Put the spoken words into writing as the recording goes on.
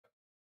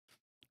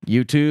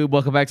YouTube,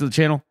 welcome back to the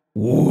channel.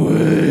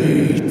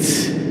 Wait.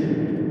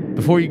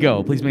 Before you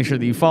go, please make sure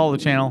that you follow the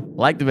channel,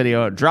 like the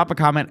video, drop a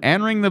comment,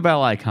 and ring the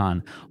bell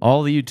icon.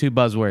 All the YouTube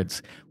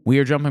buzzwords. We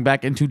are jumping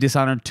back into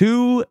Dishonored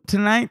 2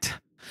 tonight.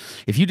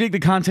 If you dig the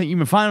content you've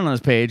been finding on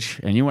this page,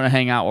 and you want to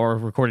hang out or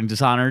recording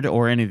Dishonored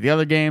or any of the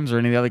other games or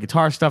any of the other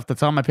guitar stuff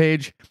that's on my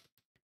page,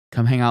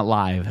 come hang out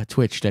live at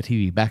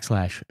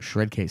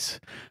twitch.tv/Shredcase.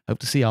 Hope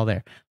to see y'all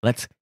there.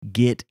 Let's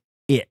get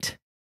it.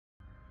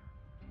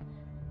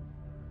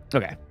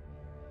 Okay.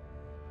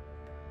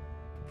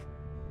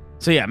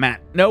 So yeah,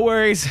 Matt, no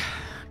worries.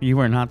 You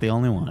are not the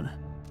only one.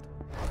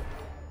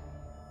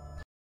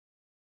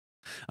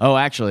 Oh,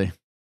 actually,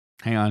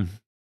 hang on.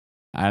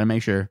 I gotta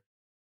make sure.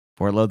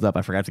 Before it loads up,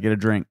 I forgot to get a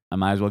drink. I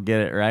might as well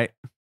get it, right?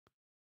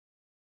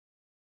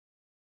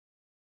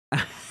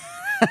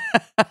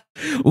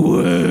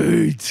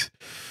 Wait.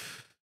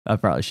 I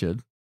probably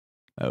should.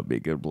 That would be a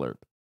good blurb.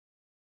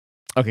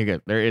 Okay,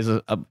 good. There is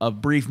a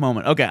brief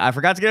moment. Okay, I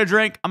forgot to get a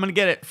drink. I'm gonna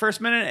get it. First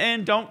minute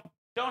in. Don't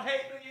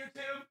hate me, YouTube.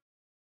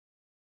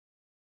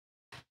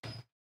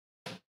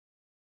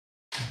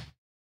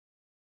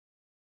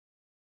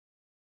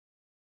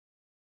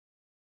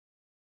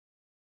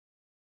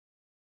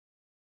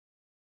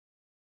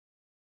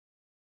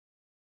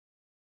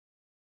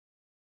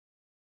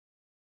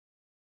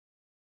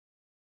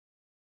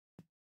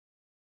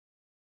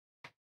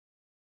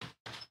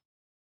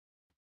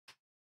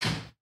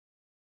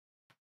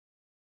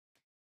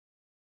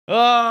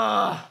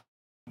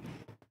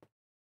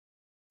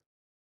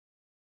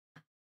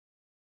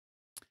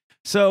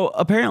 So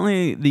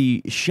apparently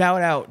the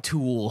shout out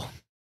tool,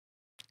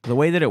 the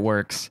way that it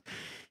works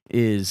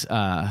is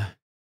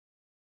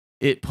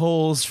it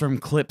pulls from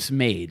clips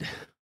made.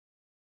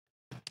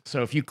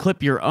 So if you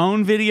clip your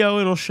own video,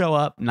 it'll show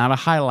up, not a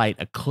highlight,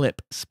 a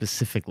clip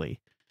specifically.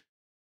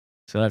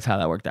 So that's how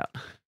that worked out.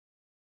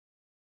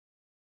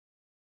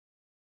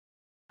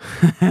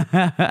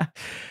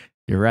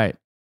 You're right.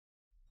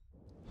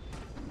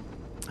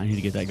 I need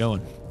to get that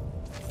going.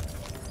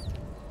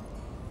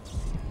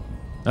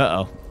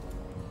 Uh-oh.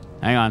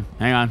 Hang on.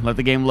 Hang on. Let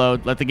the game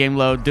load. Let the game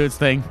load. Do its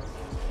thing.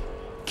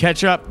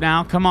 Catch up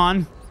now. Come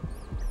on.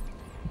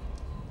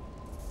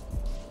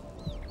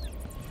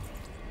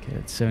 Okay,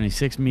 it's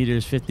 76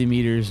 meters, 50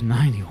 meters,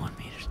 91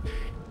 meters.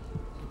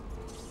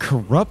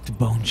 Corrupt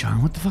bone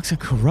charm. What the fuck's a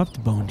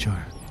corrupt bone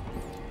charm?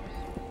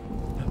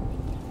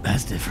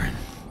 That's different.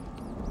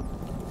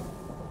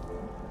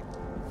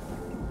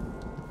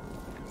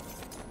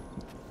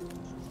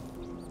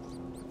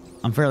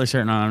 I'm fairly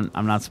certain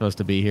I'm not supposed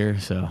to be here,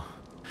 so...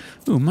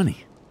 Ooh,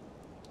 money.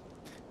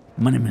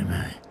 Money.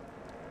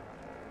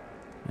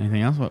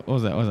 Anything else? What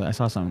was that? What was that? I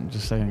saw something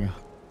just a second ago.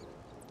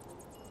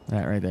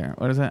 That right there.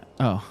 What is that?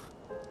 Oh.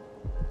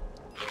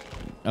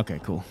 Okay,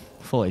 cool.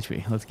 Full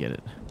HP. Let's get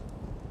it.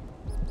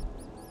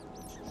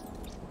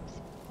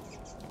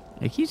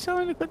 It keeps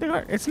telling me to quit the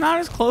car. It's not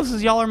as close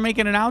as y'all are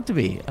making it out to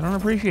be. I don't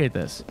appreciate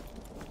this.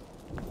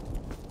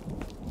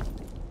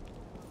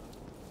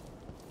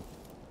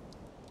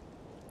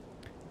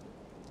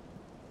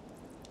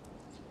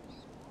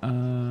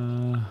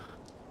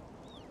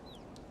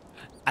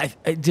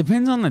 It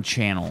depends on the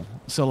channel.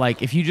 So,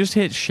 like, if you just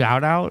hit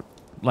shout out,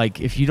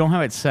 like, if you don't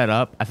have it set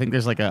up, I think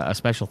there's, like, a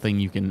special thing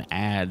you can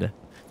add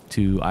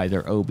to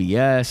either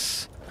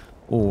OBS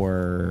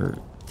or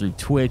through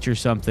Twitch or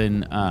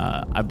something.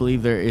 I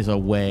believe there is a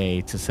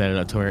way to set it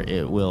up to where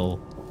it will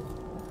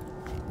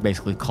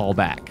basically call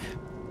back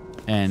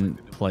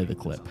and play the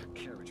clip.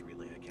 Carriage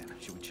relay again.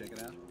 Should we check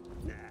it out?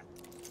 Nah.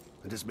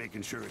 I'm just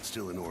making sure it's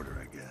still in order,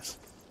 I guess.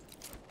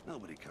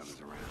 Nobody comes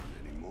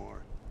around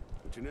anymore.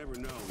 But you never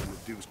know when the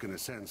Duke's gonna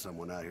send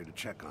someone out here to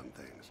check on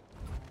things.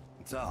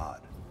 It's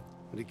odd,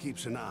 but he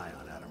keeps an eye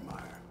on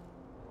Addemire.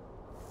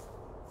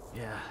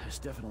 Yeah, there's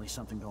definitely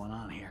something going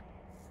on here.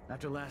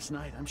 After last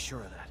night, I'm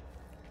sure of that.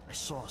 I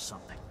saw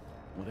something.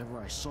 Whatever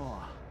I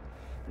saw,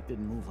 it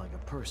didn't move like a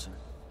person.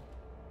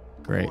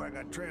 Great. Before I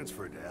got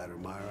transferred to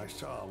Addemire, I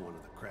saw one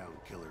of the Crown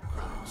Killer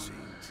crime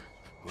scenes.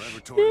 Whoever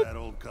tore that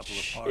old couple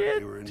apart,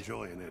 they were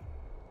enjoying it.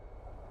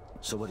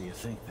 So what do you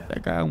think then?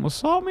 That guy almost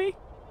saw me.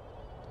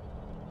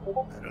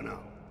 I don't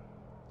know.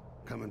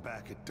 Coming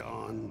back at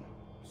dawn,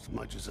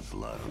 smudges of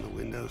blood on the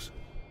windows.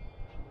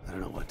 I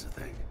don't know what to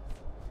think.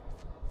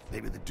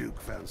 Maybe the Duke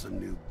found some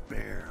new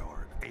bear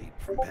or ape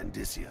from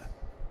Pandysia.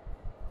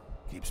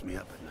 Keeps me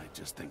up at night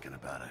just thinking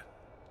about it.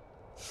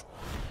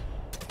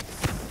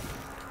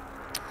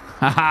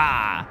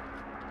 Haha!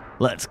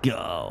 Let's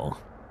go.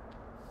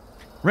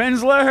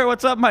 Rensler,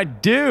 what's up, my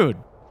dude?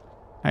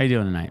 How you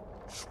doing tonight?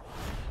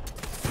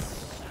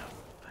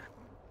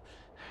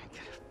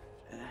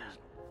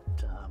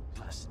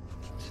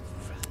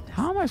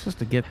 How am I supposed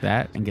to get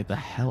that and get the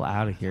hell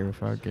out of here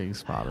before getting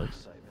spotted?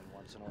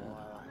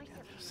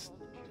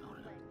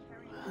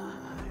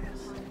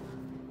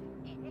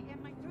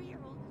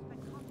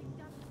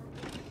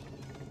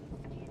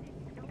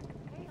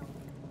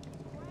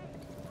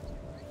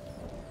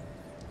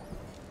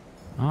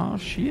 Oh,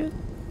 shit.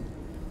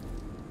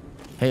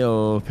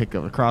 Hey-oh, pick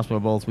up the crossbow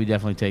bolts. We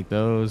definitely take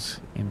those.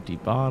 Empty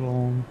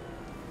bottle.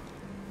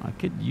 I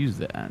could use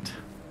that.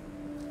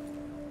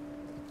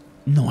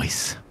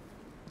 Nice.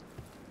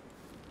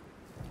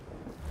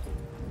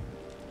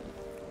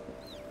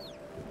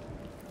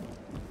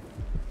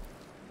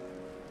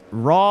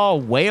 Raw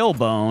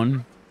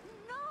whalebone.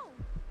 No!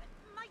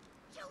 My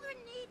children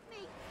need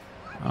me!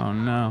 Oh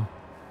no.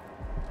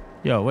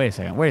 Yo, wait a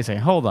second. Wait a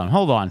second. Hold on.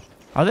 Hold on.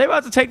 Are they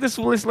about to take this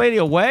lady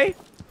away?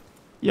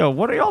 Yo,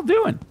 what are y'all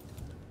doing?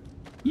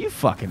 You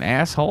fucking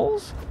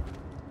assholes.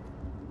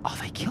 Oh,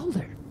 they killed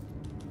her.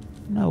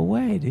 No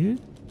way,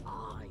 dude.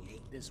 Oh, I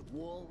hate this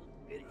wool.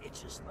 It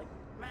itches like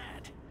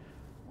mad.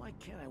 Why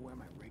can't I wear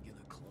my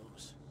regular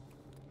clothes?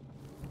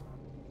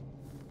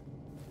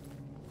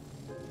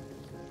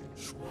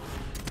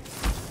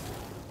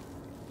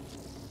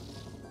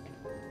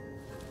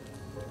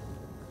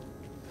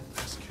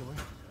 This killing?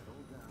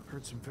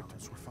 Heard some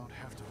victims were found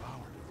half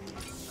devoured.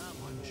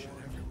 Blood and shit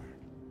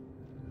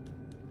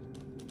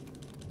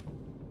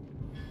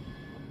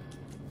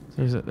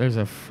everywhere. There's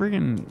a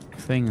friggin'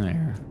 thing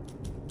there.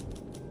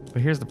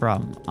 But here's the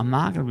problem. I'm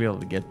not gonna be able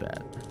to get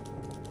that.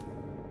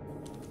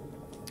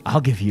 I'll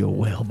give you a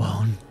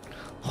whalebone.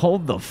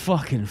 Hold the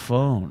fucking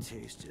phone.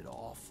 Tasted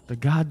awful. The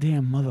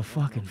goddamn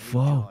motherfucking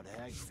phone. Caught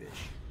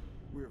hagfish.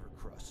 River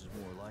crust is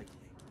more likely.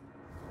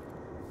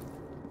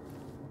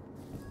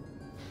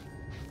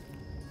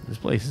 This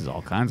place is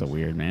all kinds of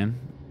weird, man.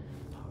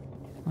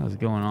 What is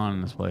going on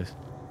in this place?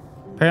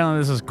 Apparently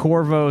this is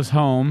Corvo's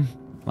home,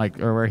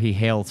 like, or where he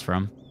hails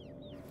from.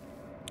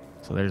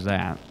 So there's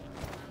that.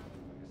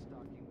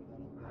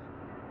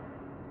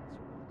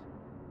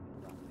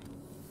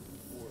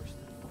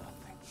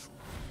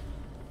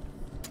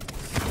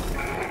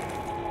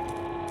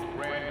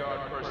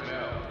 Vanguard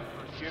personnel.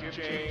 Shift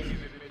change is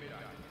at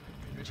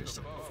midnight. Just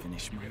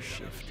finish my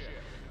shift.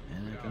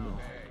 And I go.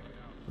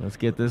 Let's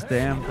get this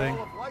damn thing.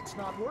 The light's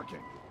not working.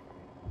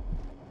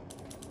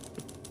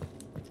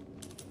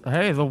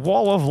 Hey, the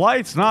wall of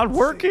light's not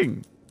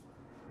working.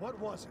 What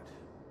was it?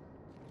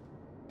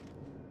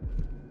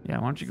 Yeah,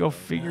 why don't you go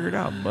figure it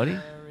out, buddy?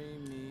 Marry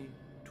me.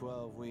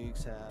 12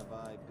 weeks have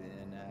I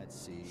been at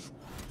sea.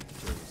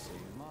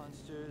 Chasing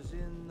monsters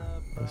in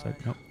the Wait a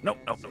sec. Nope. Nope.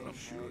 Nope. Nope. Nope.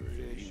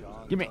 fish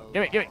on Give me. the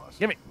Give me. Give me.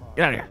 Give me.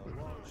 Get out of here.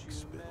 Won't you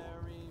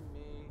marry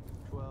me?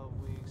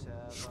 12 weeks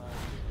have I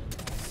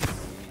been at sea.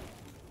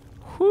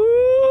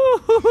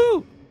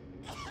 Woo-hoo-hoo.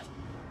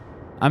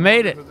 I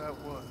made it. Whatever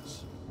that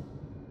was.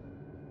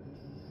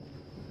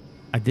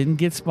 I didn't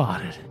get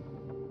spotted.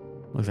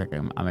 Looks like I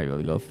might be able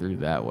to go through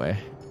that way.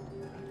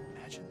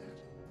 Imagine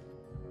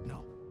that.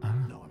 No.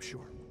 No, I'm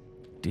sure.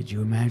 Did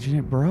you imagine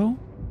it, bro?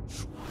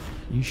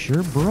 You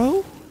sure,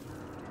 bro?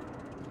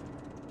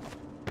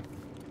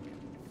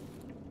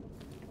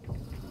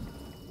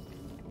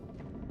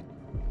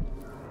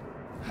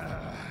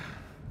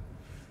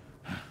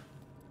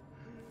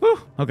 Whew,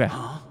 okay.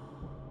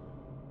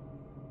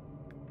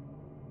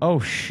 Oh,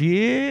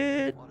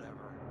 shit.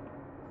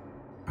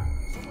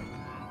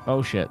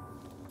 Oh, shit.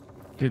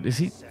 Dude, is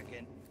he...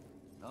 Second.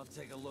 I'll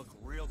take a look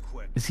real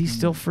quick. Is he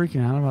still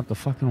freaking out about the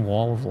fucking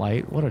wall of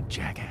light? What a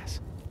jackass.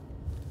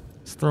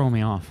 It's throwing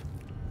me off.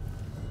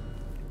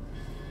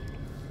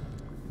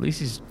 At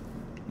least he's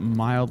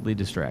mildly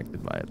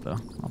distracted by it, though.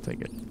 I'll take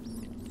it.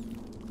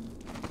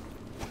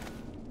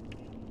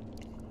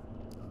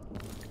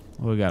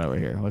 What we got over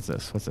here? What's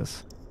this? What's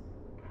this?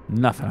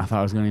 Nothing. I thought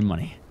I was going to need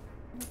money.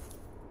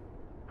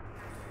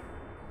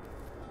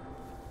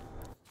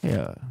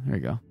 Yeah, there we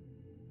go.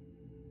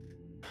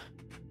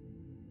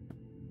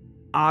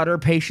 Otter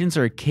patients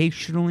are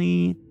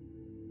occasionally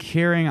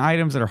carrying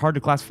items that are hard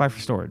to classify for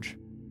storage.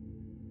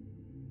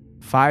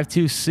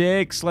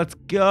 526, let's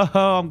go.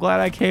 I'm glad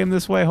I came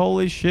this way.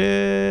 Holy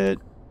shit.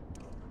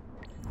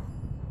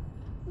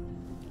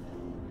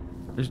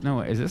 There's no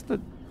way. Is this the...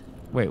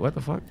 Wait, what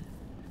the fuck?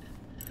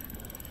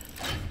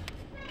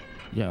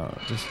 Yo,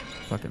 just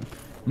fucking...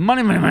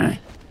 Money, money, money.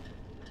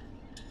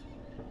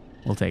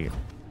 We'll take it.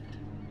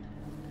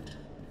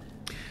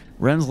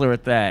 Rensler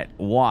with that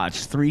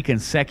watched 3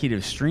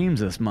 consecutive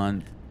streams this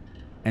month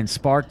and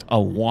sparked a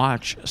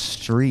watch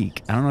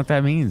streak. I don't know what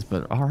that means,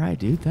 but all right,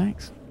 dude.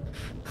 Thanks.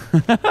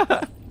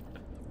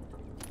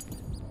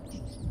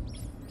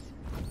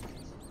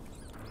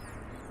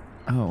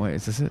 Oh, wait.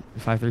 Is this it?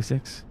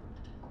 536?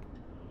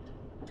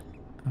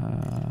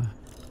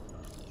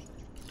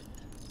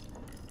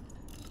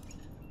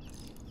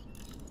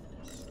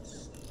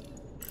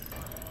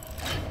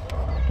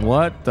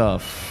 What the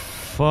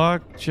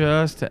fuck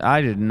just...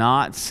 I did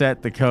not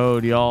set the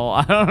code, y'all.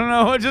 I don't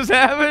know what just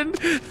happened.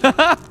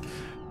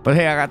 But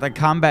hey, I got the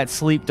combat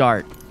sleep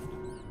dart.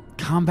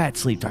 Combat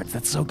sleep darts.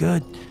 That's so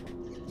good.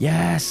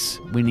 Yes.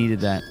 We needed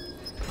that.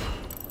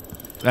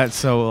 That's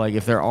so, like,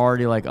 if they're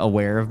already, like,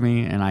 aware of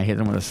me and I hit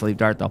them with a sleep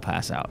dart, they'll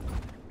pass out.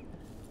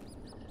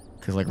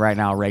 Because, like, right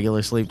now,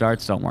 regular sleep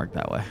darts don't work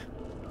that way.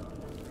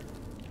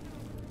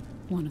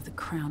 One of the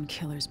Crown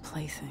Killer's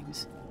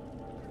playthings.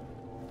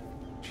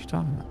 What's she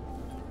talking about?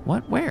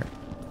 What? Where?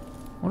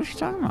 What is she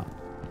talking about?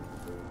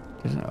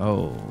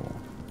 Oh.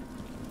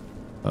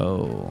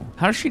 Oh.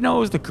 How does she know it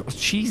was the...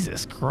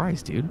 Jesus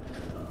Christ, dude.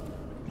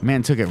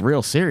 Man took it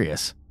real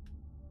serious.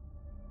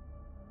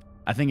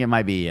 I think it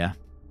might be, yeah.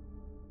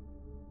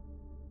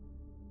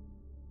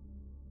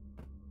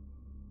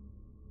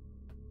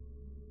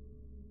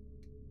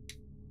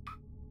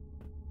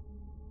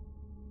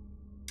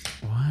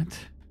 What?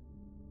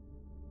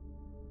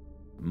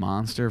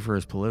 Monster for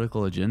his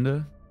political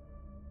agenda?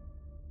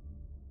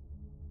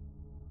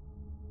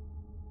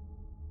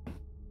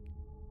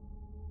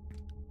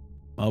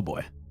 Oh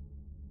boy.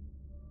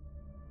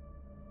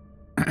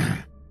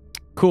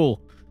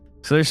 Cool.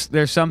 So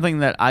there's something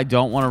that I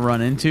don't want to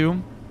run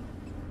into.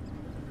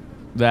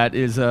 That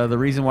is the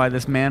reason why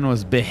this man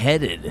was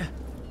beheaded.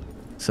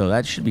 So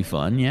that should be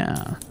fun,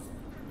 yeah.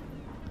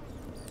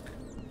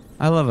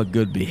 I love a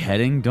good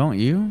beheading, don't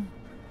you?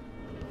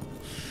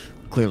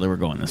 Clearly we're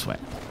going this way.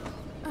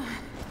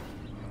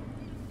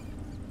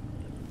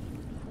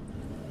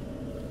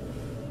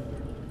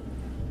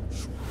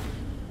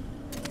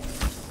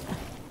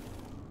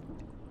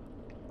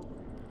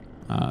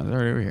 They're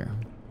right over here.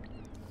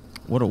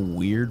 What a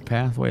weird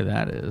pathway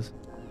that is.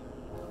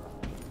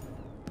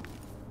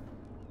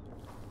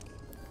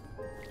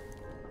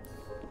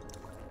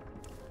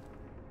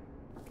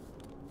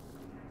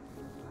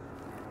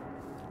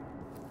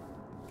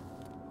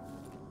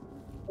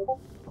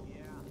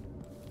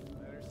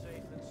 Better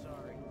safe than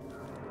sorry.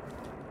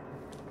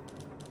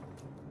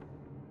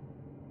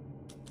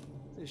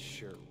 This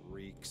shirt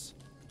reeks.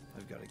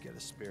 I've got to get a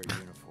spare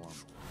uniform.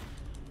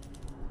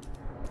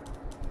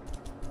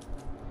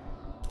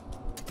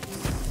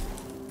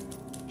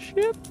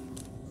 Shit.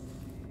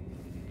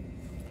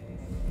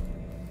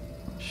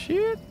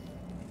 Shit.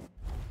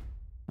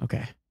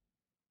 Okay.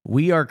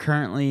 We are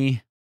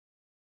currently...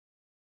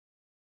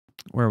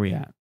 Where are we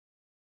at?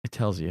 It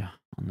tells you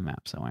on the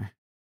map somewhere.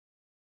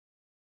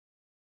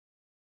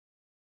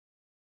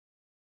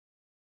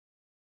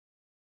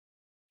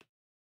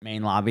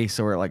 Main lobby,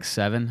 so we're at like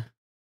 7.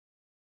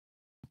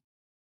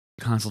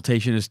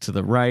 Consultation is to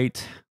the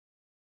right.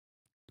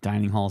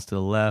 Dining hall's to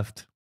the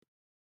left.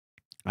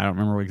 I don't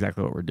remember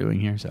exactly what we're doing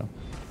here, so.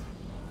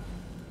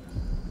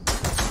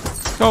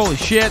 Holy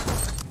shit!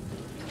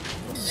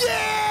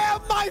 Yeah,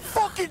 my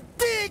fucking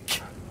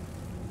dick!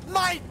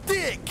 My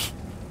dick!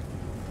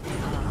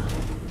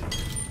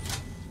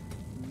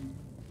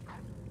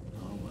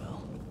 Oh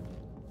well.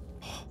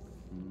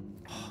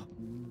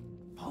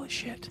 Holy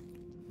shit.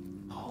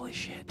 Holy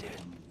shit, dude.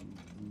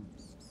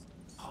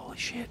 Holy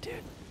shit,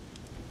 dude.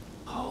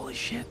 Holy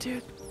shit,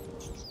 dude.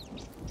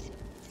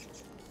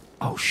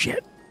 Oh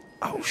shit.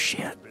 Oh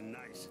shit. Been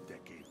nice a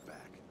decade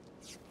back.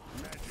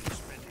 Imagine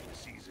spending a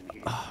season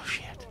here. Oh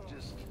shit.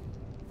 Just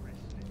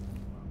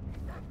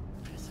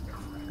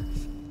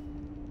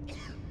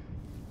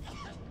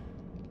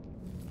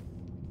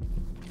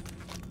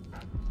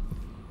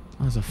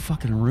Oh, there's a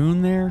fucking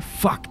rune there?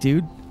 Fuck,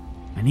 dude.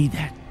 I need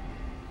that.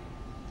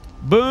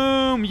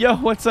 Boom! Yo,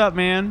 what's up,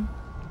 man?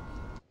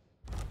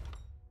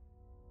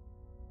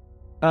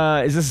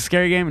 Is this a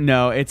scary game?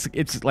 No,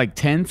 it's like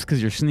tense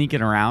because you're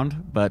sneaking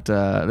around, but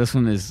this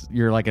one is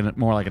you're like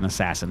more like an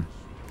assassin.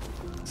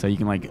 So you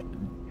can like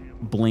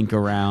blink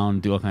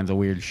around, do all kinds of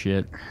weird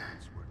shit.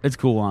 It's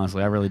cool,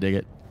 honestly. I really dig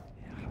it.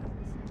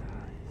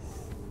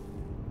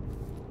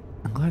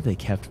 I'm glad they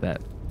kept that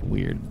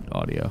weird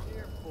audio.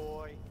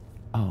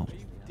 Oh.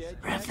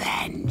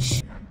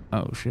 Revenge.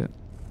 Oh shit.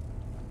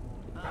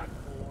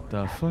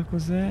 The fuck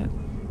was that?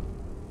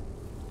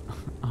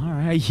 All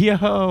right,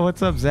 yo,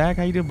 what's up, Zach?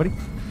 How you doing, buddy?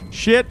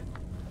 Shit.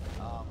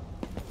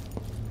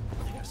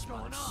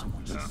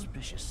 Someone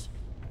suspicious.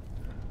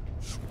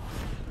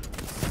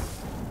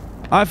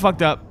 I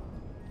fucked up.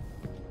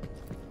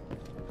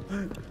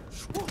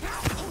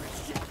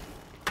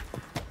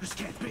 This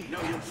can't be.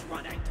 No use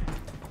running.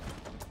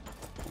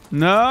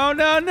 No,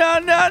 no, no,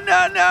 no,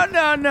 no, no,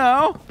 no,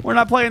 no. We're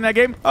not playing that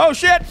game. Oh,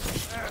 shit.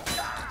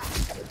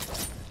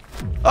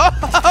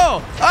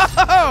 Oh,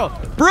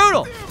 oh,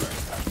 brutal.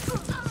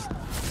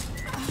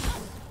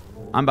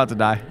 I'm about to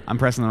die. I'm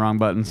pressing the wrong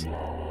buttons.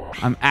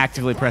 I'm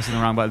actively pressing the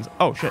wrong buttons.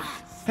 Oh, shit.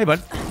 Hey,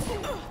 bud.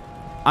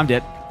 I'm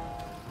dead.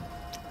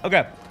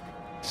 Okay.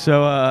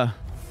 So,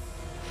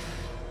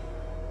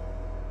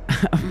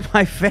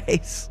 my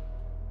face.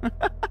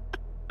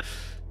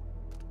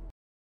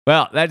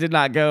 Well, that did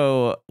not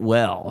go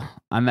well.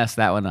 I messed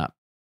that one up.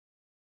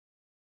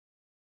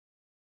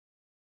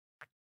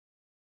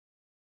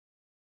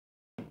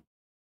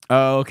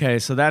 Oh, okay.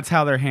 So that's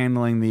how they're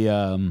handling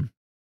the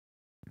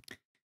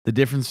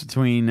difference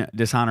between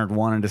Dishonored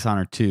 1 and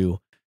Dishonored 2.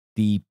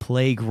 The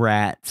plague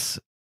rats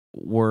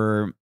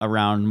were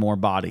around more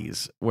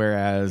bodies,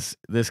 whereas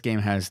this game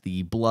has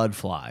the blood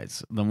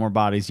flies. The more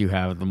bodies you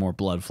have, the more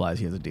blood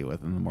flies you have to deal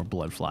with, and the more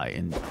blood fly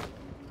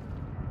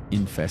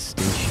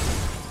infestation.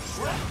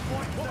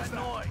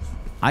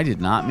 I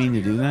did not mean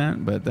to do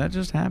that, but that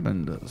just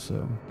happened,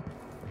 so...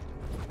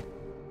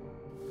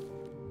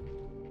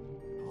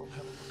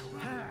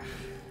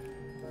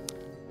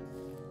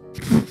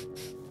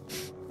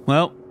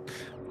 Well,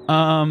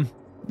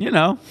 you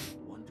know.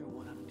 Wonder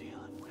what I'm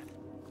dealing with.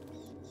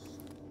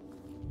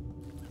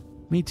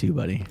 Me too,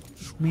 buddy.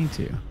 Me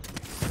too.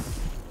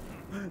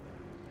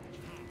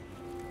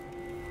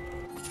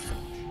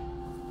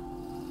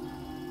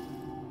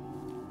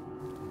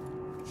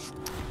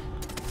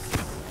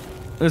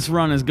 This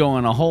run is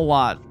going a whole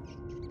lot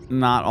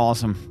not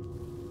awesome.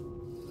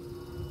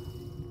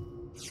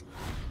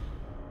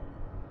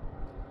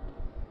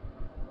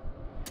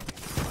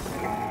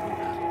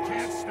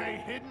 Can't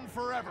stay hidden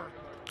forever.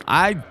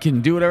 I can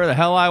do whatever the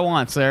hell I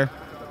want, sir.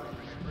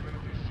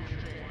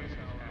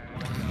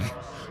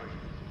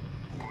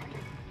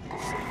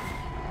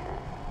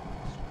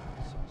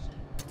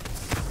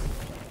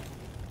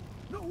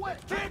 No way.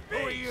 Can't be.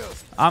 Who are you?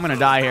 I'm gonna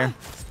die here.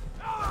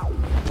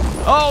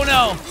 Oh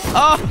no!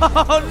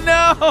 Oh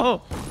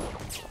no!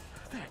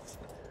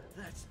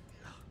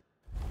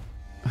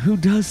 Who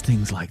does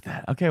things like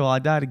that? Okay, well I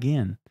died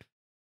again.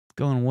 It's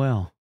going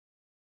well.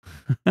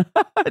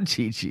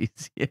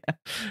 GG's, yeah.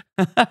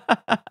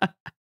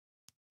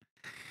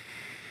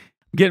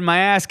 Getting my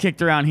ass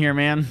kicked around here,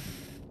 man.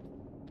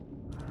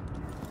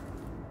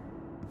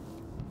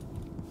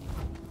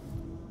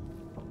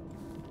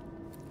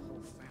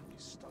 Whole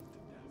family's stuck to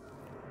death.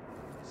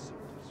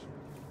 Symptoms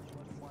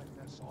from what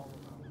that's all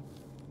about.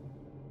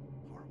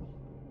 Horrible.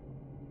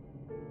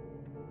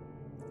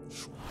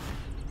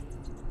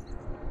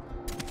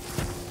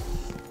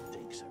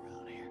 Stinks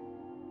around here.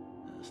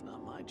 It's not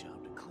my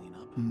job to clean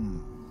up.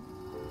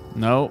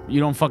 No, you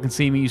don't fucking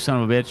see me, you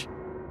son of a bitch.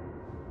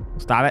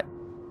 Stop it.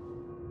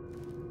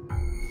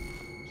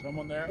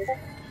 Someone there?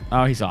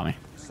 Oh, he saw me.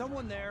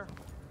 Someone there.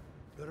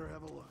 Better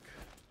have a look.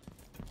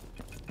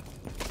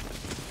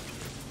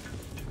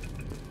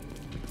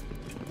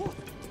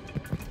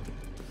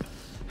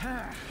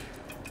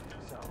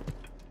 So,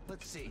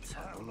 let's see.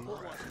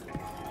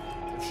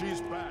 If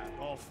she's back,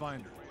 I'll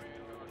find her.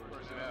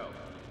 Personnel.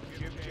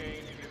 Ship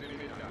change is at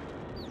midnight.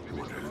 I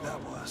wonder who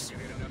that was. Get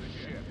another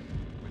ship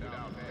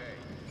without pay.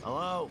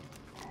 Hello?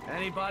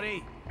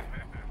 Anybody?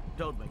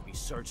 Don't make me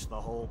search the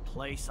whole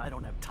place. I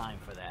don't have time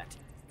for that.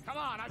 Come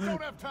on, I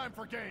don't have time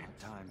for games.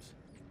 Times.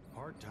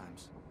 Hard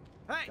times.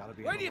 Hey, Gotta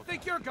be where on do you the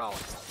think you're going?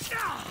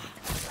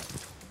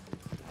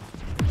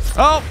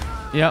 Oh,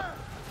 yep.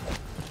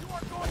 You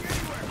aren't going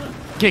anywhere.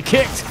 Get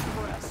kicked.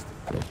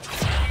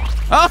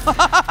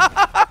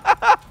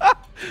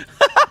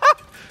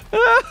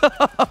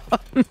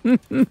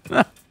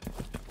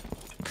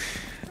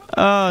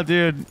 Oh,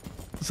 dude.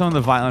 Some of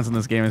the violence in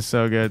this game is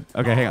so good.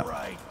 Okay, hang on.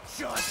 Right,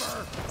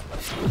 jumper.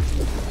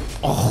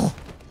 Oh,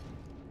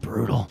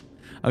 brutal.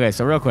 Okay,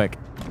 so real quick.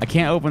 I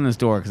can't open this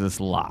door because it's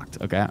locked,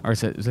 okay? Or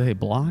is it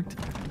blocked?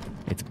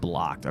 It's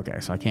blocked. Okay,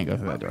 so I can't go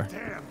through that door.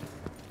 Damn.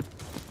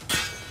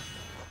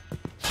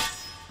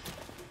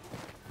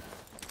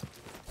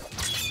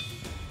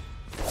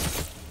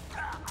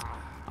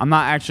 I'm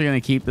not actually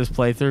going to keep this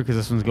playthrough because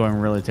this one's going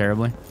really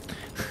terribly.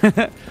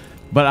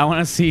 But I want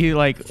to see,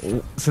 like,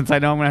 since I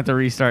know I'm going to have to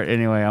restart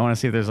anyway, I want to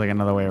see if there's, like,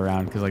 another way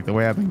around because, like, the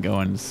way I've been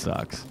going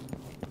sucks.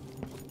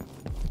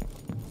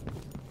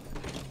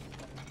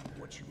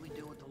 What should we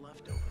do with the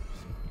leftovers?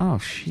 Oh,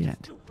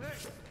 shit.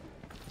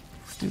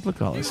 Dude, look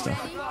at all this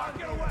stuff.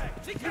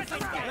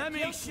 Let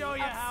me show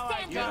you how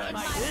I Stand got in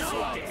my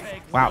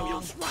my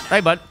this. Wow.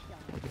 Hey, bud.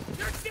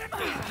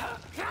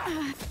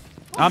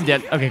 I'm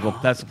dead. Okay, cool.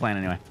 That's the plan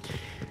anyway.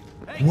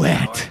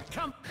 Wet.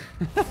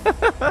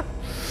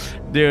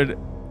 Dude,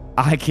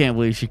 I can't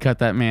believe she cut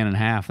that man in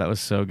half. That was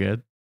so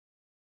good.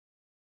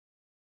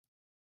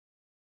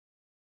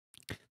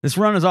 This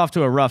run is off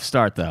to a rough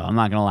start, though. I'm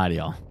not going to lie to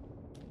y'all.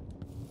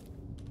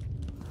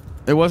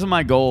 It wasn't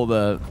my goal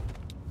to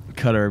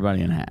cut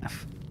everybody in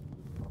half.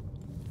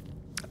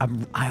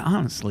 I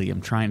honestly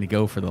am trying to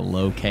go for the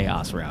low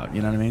chaos route.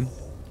 You know what I mean?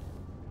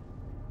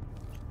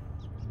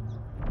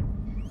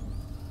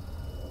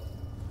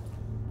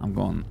 I'm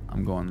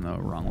going the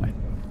wrong way.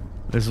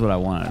 This is what I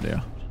want to do.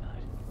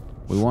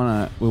 We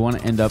want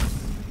to end up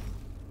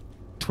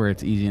to where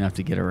it's easy enough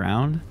to get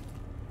around.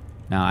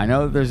 Now I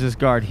know that there's this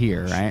guard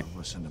here, right?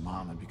 Listen to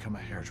Mom and become a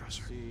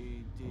hairdresser.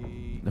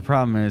 The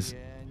problem is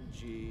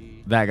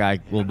that guy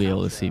will be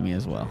able to see me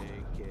as well.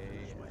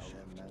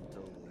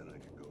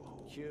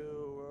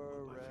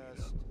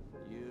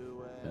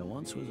 There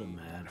once was a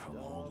man from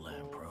old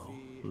Lampro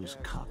whose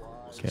cock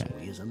was Okay. as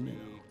wee as a minnow.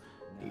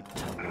 He'd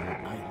tuggle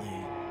it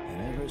nightly,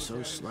 and ever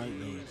so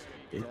slightly,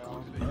 it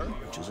called me,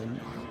 which is a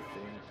no.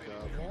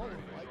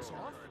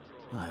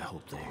 I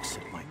hope they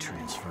accept my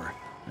transfer.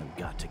 I've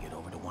got to get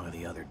over to one of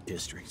the other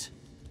districts.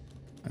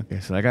 Okay,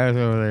 so that guy's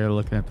over there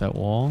looking at that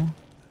wall.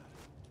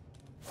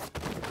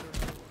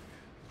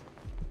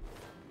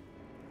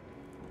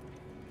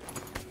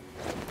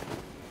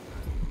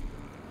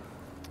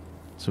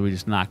 So we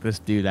just knock this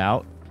dude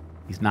out.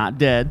 He's not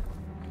dead.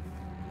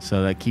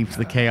 So that keeps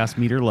the chaos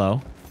meter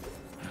low.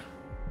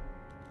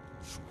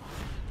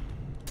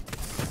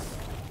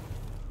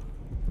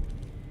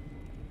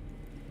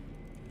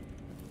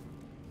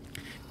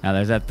 Now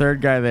there's that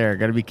third guy there.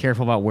 Got to be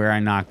careful about where I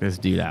knock this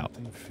dude out.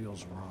 Something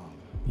feels wrong.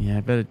 Yeah,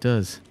 I bet it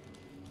does.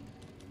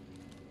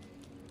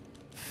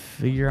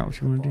 Figure out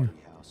what you want to do.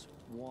 House.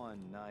 One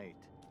night.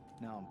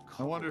 Now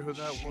I'm I wonder who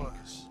that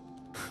was.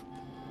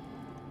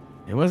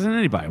 It wasn't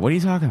anybody. What are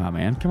you talking about,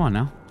 man? Come on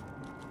now.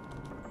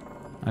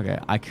 Okay,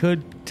 I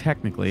could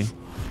technically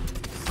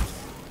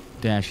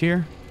dash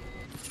here,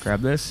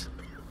 grab this,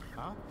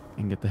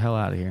 and get the hell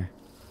out of here.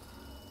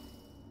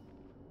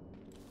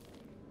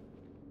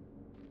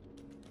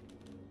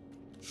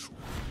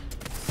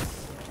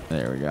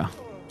 There we go.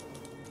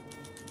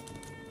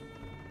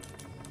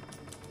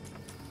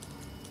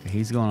 Okay,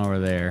 he's going over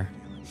there.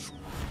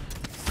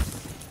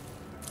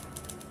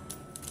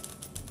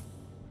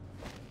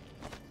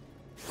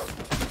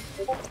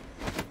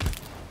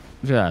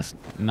 Just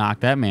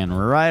knock that man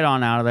right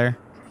on out of there.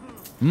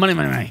 Money,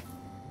 money, money.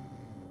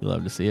 You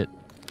love to see it.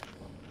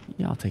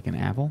 Yeah, I'll take an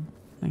apple.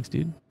 Thanks,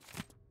 dude.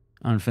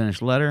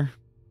 Unfinished letter.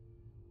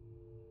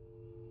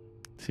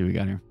 Let's see what we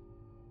got here.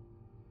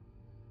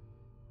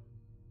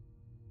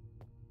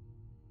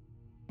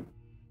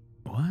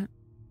 What?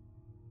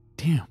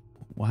 Damn.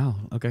 Wow.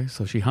 Okay,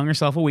 so she hung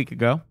herself a week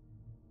ago.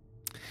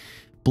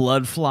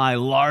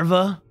 Bloodfly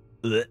larva.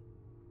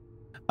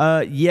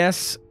 Ugh.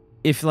 Yes.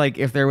 If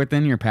they're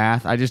within your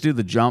path, I just do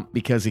the jump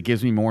because it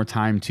gives me more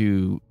time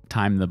to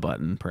time the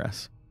button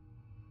press.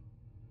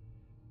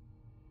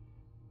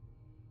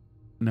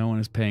 No one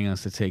is paying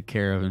us to take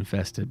care of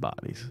infested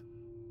bodies.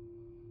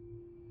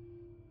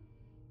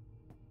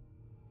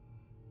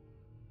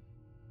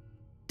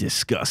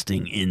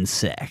 Disgusting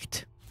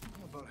insect.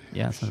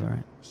 Yeah, that sounds all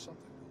right.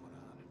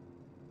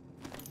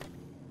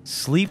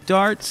 Sleep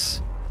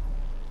darts.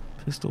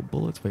 Pistol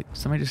bullets. Wait,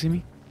 somebody just see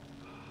me?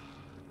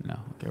 No.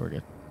 Okay, we're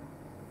good.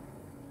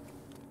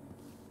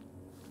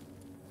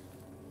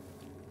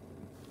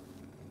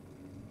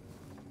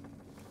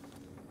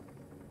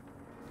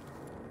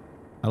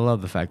 I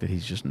love the fact that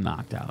he's just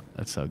knocked out.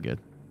 That's so good.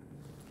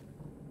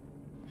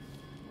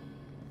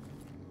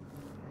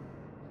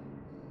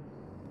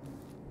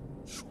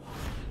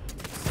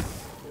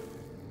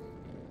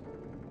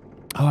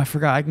 Oh, I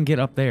forgot. I can get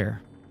up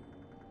there.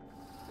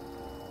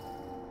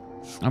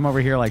 I'm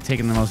over here like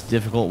taking the most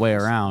difficult way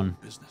around.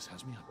 Business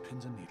has me on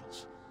pins and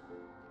needles.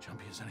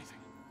 Jumpy as anything.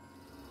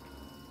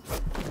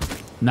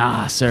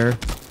 Nah, sir.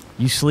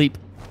 You sleep.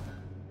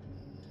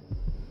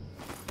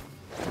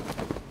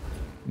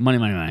 Money,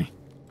 money, money.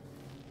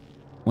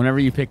 Whenever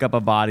you pick up a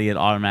body, it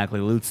automatically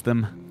loots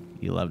them.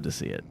 You love to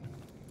see it.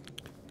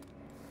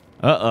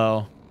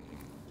 Uh-oh.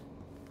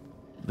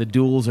 The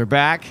duels are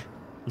back.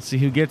 Let's see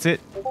who gets it.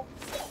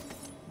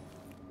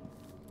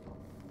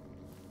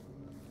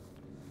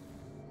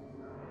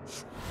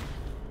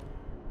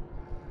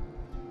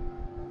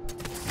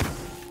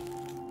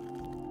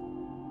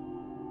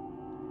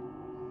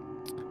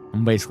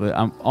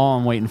 All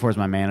I'm waiting for is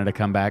my mana to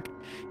come back.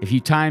 If you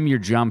time your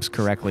jumps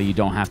correctly, you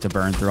don't have to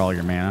burn through all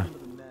your mana. Some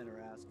of the men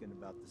are asking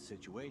about the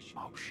situation.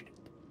 Oh, shit.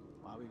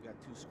 Why we've got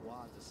 2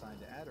 squads assigned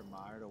to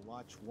Addemire to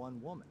watch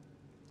 1 woman.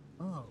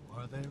 Oh,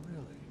 are they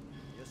really?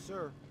 Yes,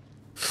 sir.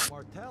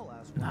 Martel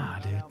asked Nah,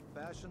 why dude. out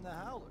bashing the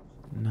howlers.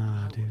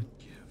 Nah, dude.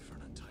 Give for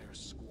an entire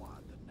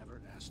squad that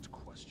never asked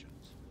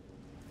questions.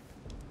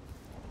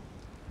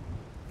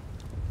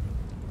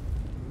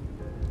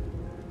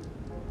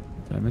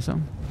 Did I miss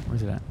something?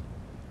 Where's it at?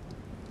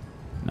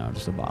 No,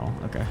 just a bottle.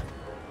 Okay.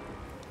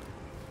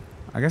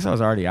 I guess I was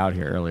already out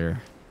here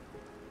earlier.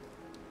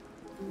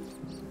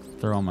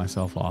 Throwing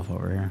myself off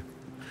over here.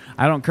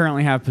 I don't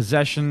currently have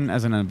possession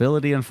as an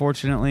ability,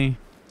 unfortunately.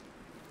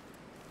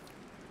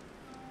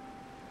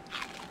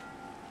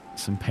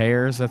 Some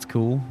pears, that's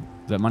cool.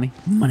 Is that money?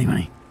 Money,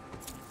 money.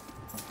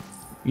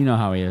 You know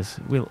how he is.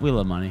 We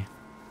love money.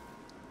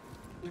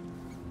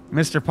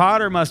 Mr.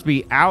 Potter must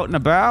be out and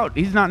about.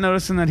 He's not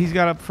noticing that he's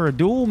got up for a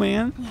duel,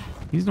 man.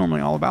 He's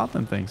normally all about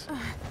them things.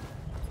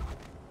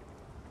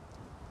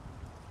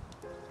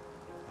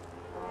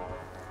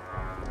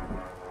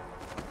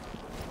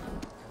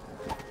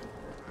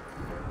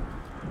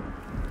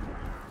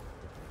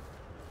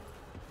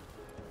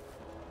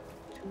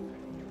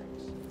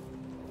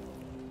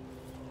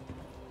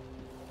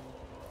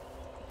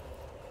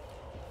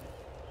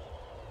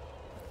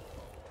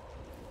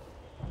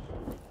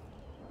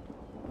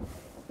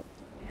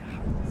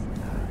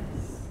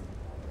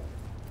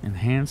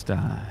 Enhanced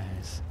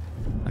eyes.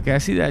 Okay, I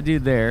see that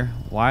dude there.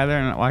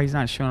 Why he's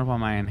not showing up on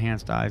my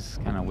enhanced eyes is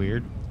kind of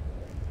weird.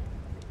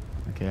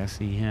 Okay, I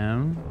see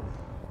him.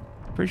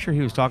 Pretty sure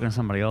he was talking to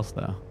somebody else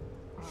though.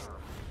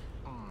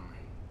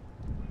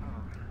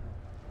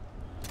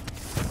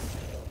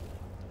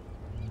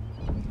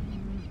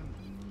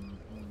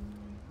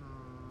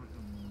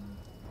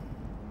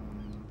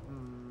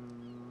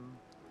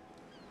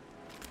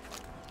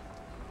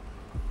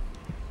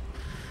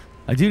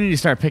 I do need to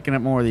start picking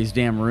up more of these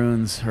damn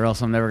runes, or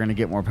else I'm never going to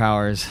get more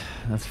powers.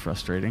 That's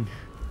frustrating.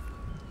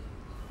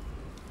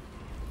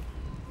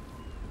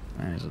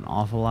 There's an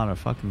awful lot of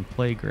fucking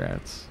plague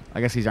rats. I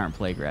guess these aren't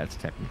plague rats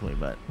technically,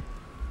 but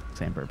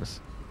same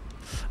purpose.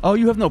 Oh,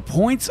 you have no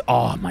points?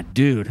 Oh, my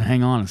dude.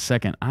 Hang on a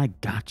second. I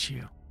got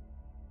you.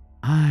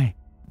 I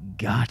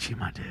got you,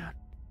 my dude.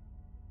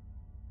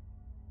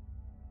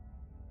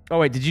 Oh,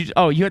 wait. Did you...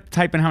 Oh, you have to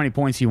type in how many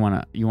points you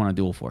want to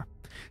duel for.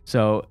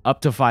 So,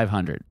 up to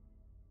 500.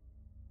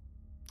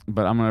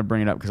 But I'm going to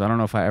bring it up because I don't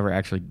know if I ever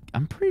actually...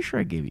 I'm pretty sure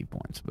I gave you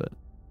points, but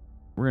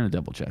we're going to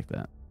double check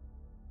that.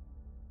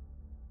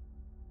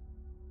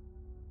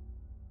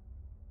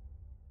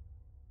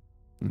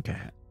 Okay.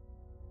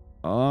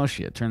 Oh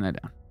shit, turn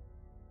that down.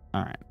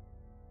 All right.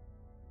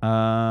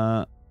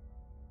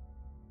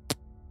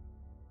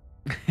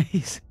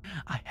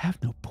 I have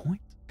no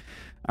points.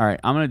 All right,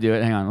 I'm gonna do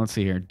it. Hang on, let's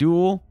see here.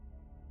 Duel.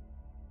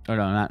 Oh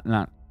no,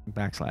 not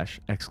backslash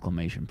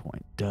exclamation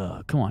point.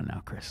 Duh. Come on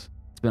now, Chris.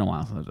 It's been a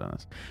while since I've done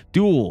this.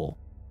 Duel.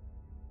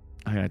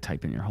 I gotta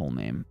type in your whole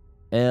name.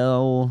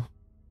 L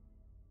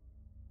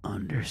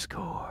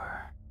underscore.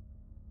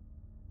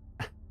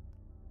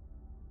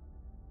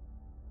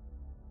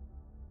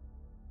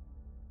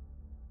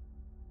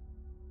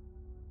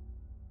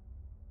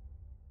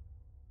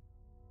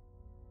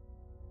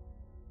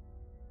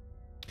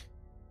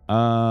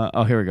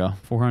 Oh, here we go.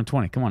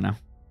 420. Come on now.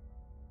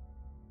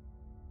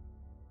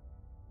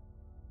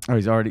 Oh,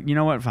 he's already. You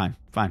know what? Fine.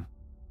 Fine.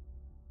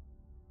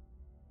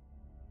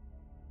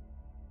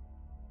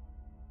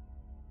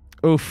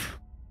 Oof.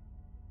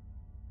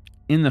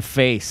 In the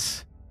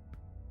face.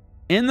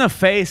 In the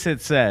face,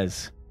 it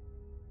says.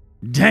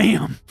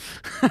 Damn.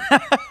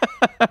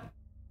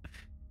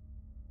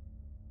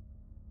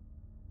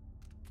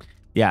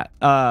 Yeah.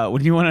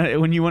 When you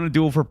want to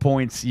duel for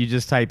points, you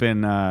just type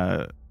in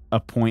a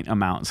point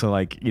amount. So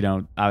like, you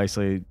know,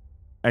 obviously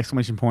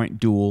exclamation point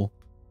duel,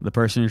 the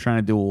person you're trying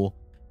to duel,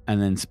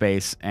 and then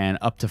space, and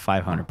up to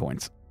 500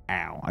 points.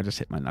 Ow, I just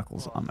hit my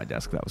knuckles on my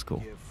desk. That was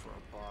cool.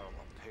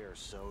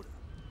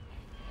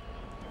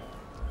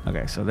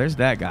 Okay, so there's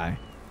that guy.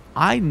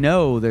 I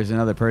know there's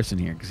another person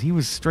here because he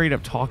was straight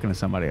up talking to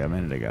somebody a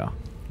minute ago.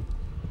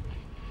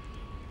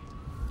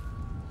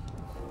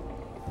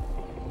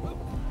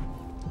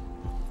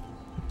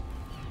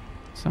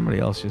 Somebody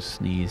else just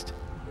sneezed,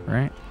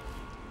 right?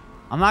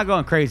 I'm not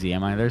going crazy,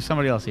 am I? There's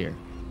somebody else here.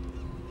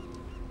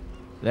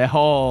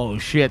 Oh,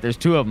 shit. There's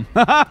two of them.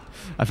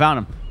 I found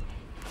him.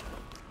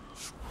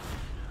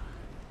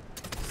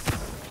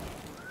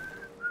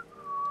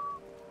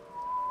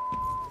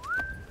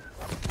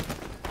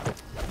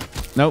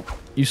 Nope.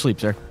 You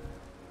sleep, sir.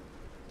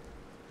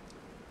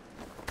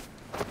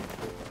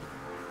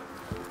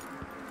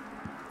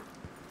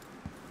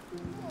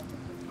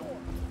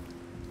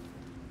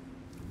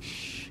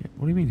 Shit.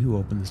 What do you mean, who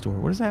opened this door?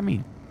 What does that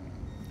mean?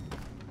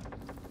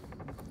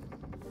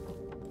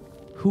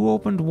 Who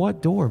opened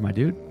what door, my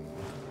dude?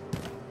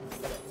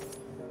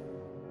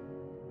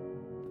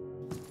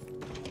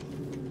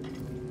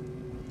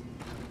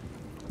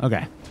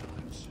 Okay.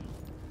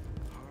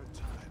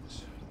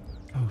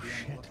 Oh,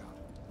 shit.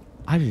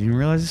 I didn't even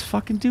realize this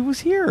fucking dude was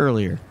here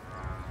earlier.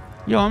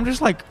 Yo, I'm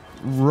just like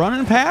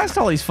running past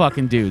all these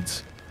fucking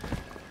dudes.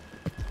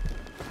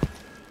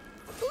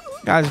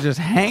 Guys are just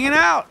hanging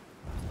out.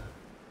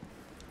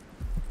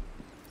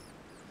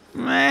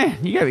 Man,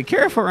 you gotta be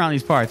careful around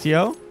these parts,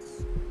 yo.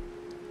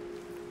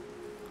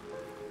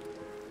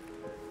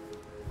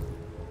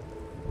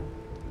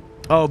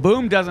 Oh,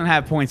 Boom doesn't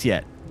have points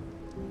yet.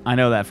 I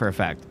know that for a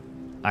fact.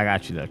 I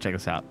got you, though. Check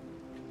this out.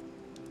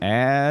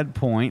 Add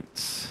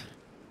points.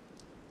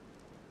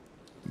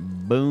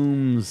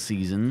 Boom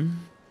season.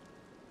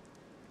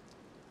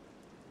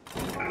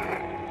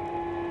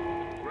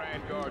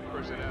 Grand Guard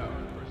personnel.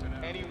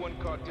 Anyone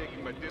caught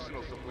taking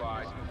medicinal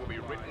supplies will be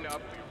written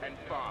up and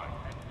fined.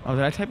 Oh,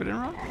 did I type it in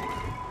wrong?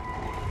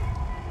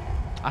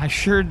 I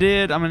sure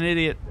did. I'm an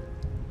idiot.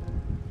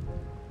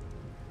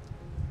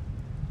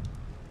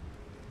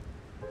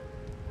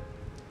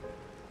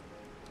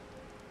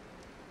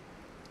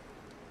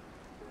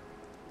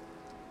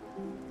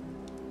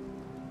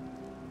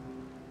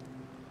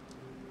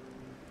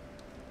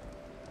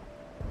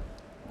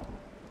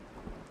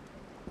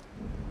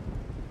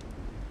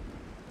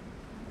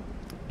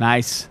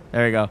 Nice.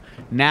 There we go.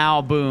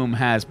 Now Boom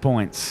has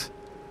points.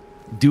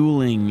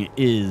 Dueling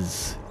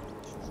is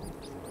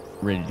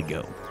ready to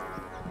go.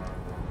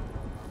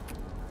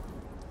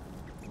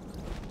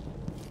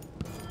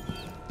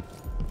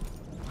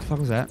 What the fuck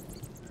was that?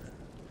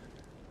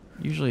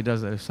 Usually it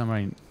does that if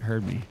somebody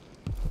heard me.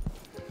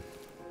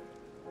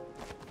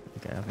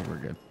 Okay, I think we're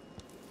good.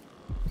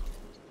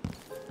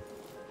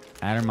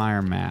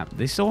 Addemire map.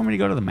 They still want me to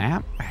go to the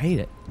map? I hate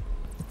it.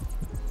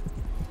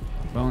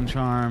 Bone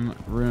charm,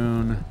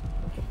 rune.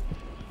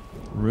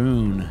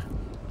 Rune.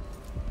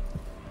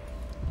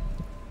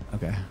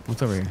 Okay,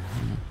 what's over here?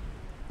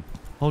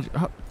 Hold your...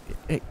 Oh,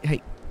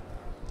 hey.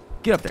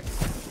 Get up there.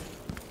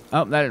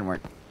 Oh, that didn't work.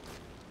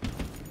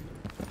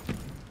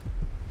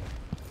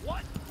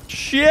 What?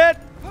 Shit!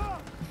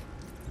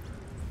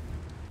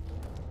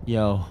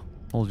 Yo,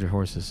 hold your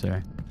horses,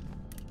 sir.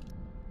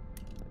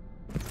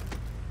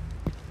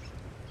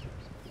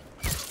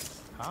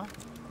 Huh?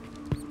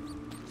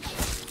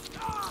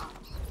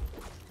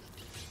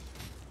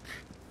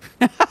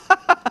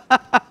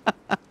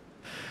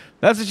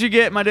 That's what you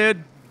get, my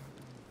dude.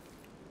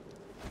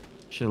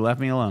 Should have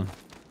left me alone.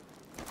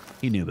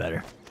 He knew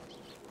better.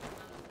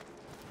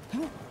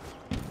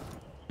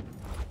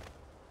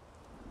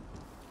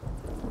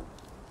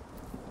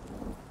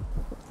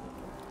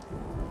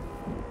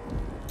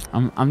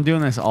 I'm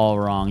doing this all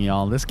wrong,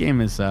 y'all. This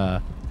game is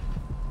a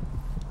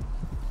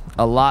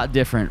lot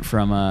different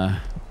from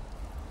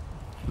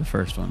the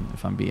first one,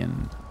 if I'm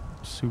being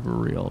super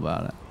real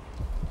about it.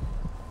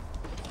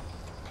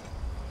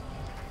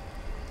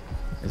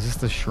 Is this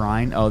the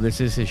shrine? Oh,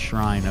 this is his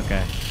shrine.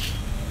 Okay.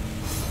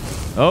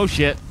 Oh,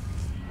 shit.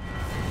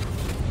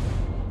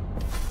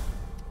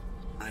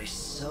 I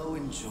so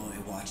enjoy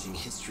watching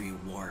history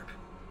warp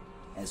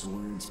as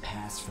words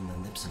pass from the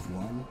lips of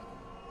one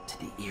to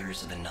the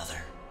ears of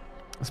another.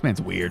 This man's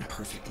weird.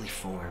 Perfectly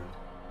formed,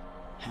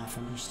 half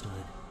understood,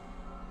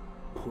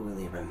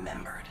 poorly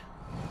remembered.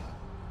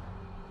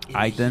 In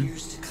Hyde, the then?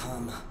 years to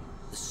come,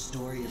 the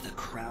story of the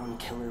Crown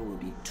Killer will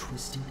be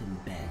twisted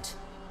and bent,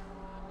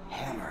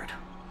 hammered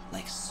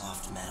like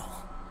soft metal.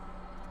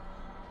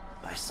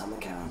 By some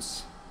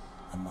accounts,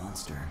 a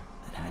monster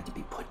that had to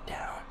be put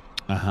down.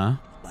 Uh-huh.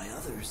 By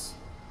others,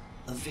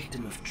 a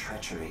victim of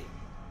treachery,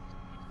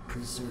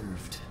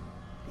 preserved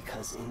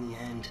because in the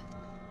end,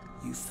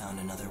 you found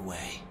another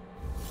way.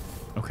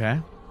 Okay.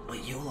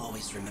 But you'll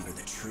always remember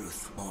the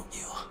truth, won't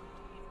you?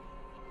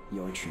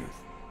 Your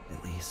truth,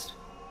 at least.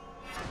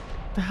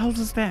 The hell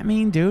does that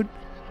mean, dude?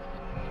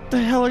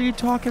 The hell are you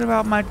talking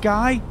about, my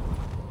guy?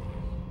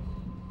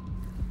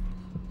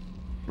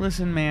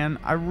 Listen, man,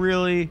 I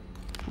really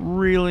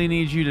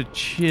need you to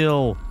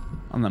chill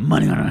on the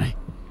money.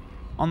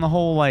 On the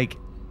whole, like,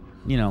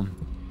 you know,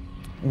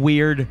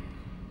 weird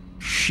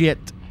shit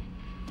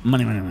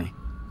money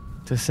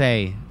to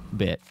say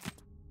bit.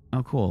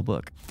 Oh, cool,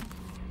 book.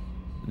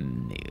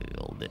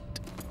 Nailed it.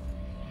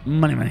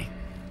 Money.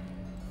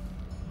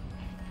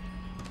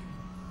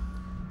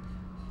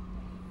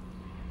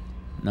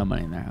 No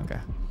money in there, okay.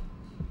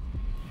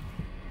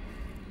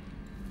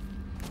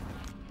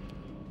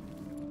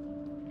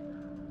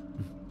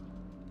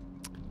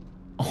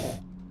 Oh.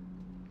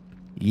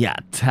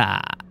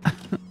 Yatta.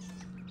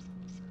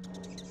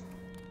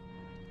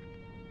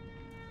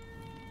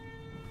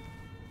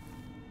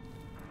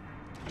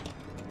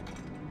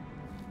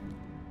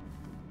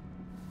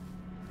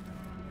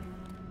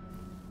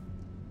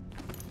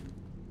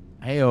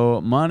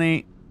 Heyo,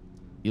 money.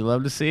 You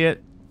love to see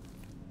it?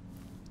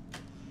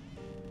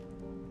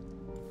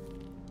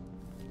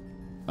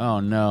 Oh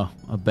no,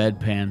 a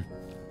bedpan.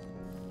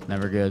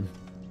 Never good.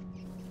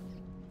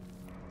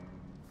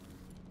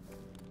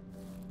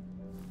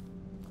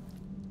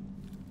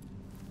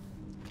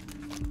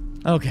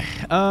 Okay,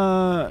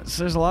 so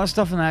there's a lot of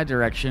stuff in that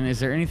direction. Is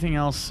there anything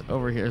else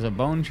over here? There's a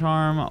bone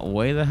charm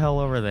way the hell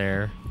over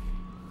there.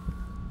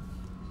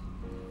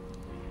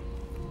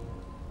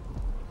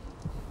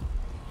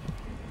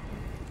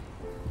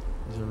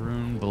 There's a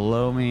rune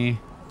below me.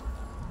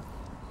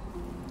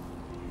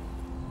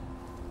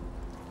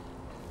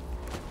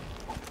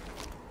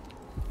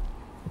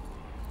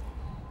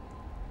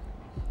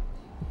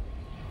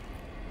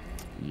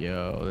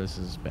 Yo, this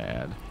is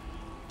bad.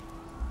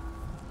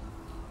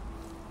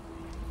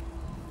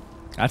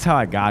 That's how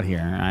I got here,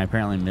 and I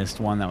apparently missed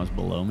one that was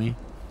below me.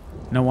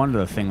 No wonder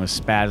the thing was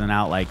spazzing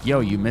out like, yo,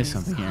 you missed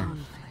something here.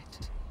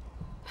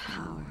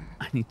 Power.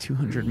 I need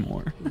 200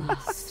 more.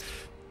 Lust.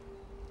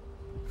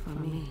 For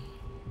me.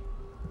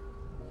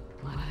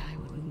 What I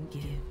wouldn't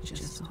give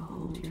just to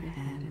hold your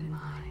hand in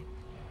mine.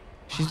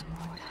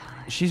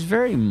 She's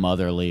very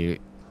motherly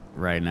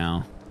right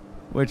now.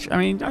 Which, I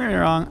mean, don't get me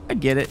wrong, I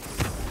get it.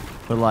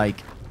 But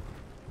like,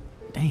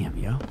 damn,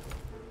 yo.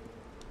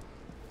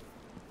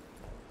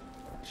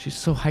 She's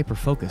so hyper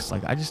focused.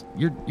 Like,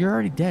 you're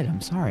already dead.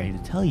 I'm sorry to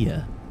tell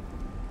you.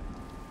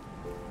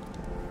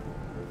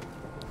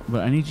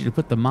 But I need you to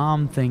put the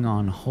mom thing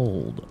on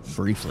hold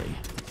briefly.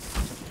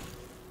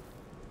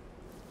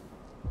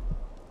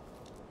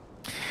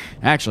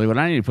 Actually, what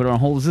I need to put on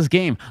hold is this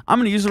game. I'm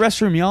going to use the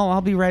restroom, y'all. I'll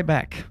be right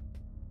back.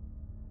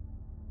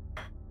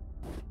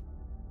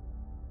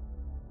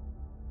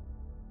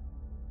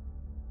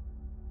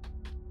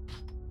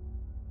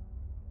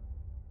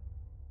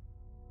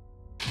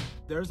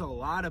 There's a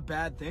lot of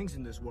bad things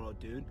in this world,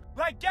 dude.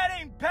 Like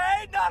getting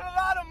paid not a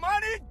lot of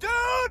money,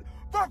 dude,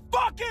 for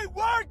fucking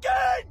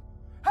working?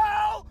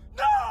 Hell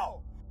no!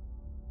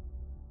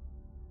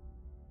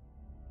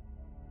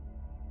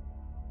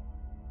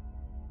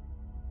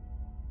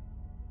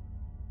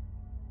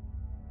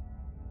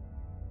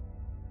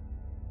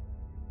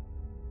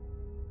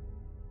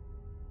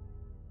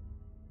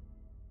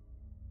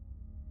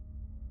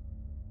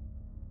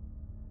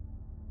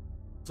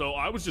 So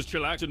I was just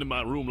chillaxing in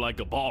my room like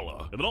a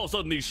baller, and then all of a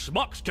sudden these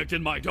schmucks kicked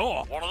in my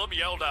door. One of them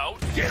yelled out,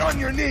 "Get on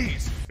your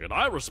knees!" And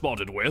I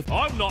responded with,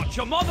 "I'm not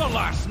your mother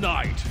last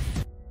night!"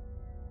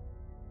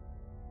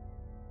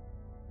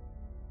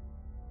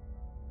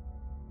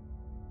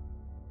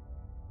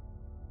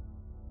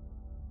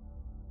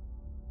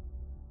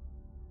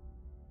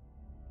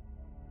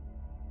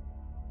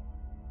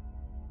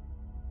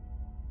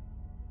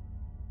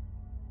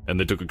 And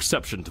they took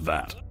exception to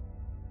that.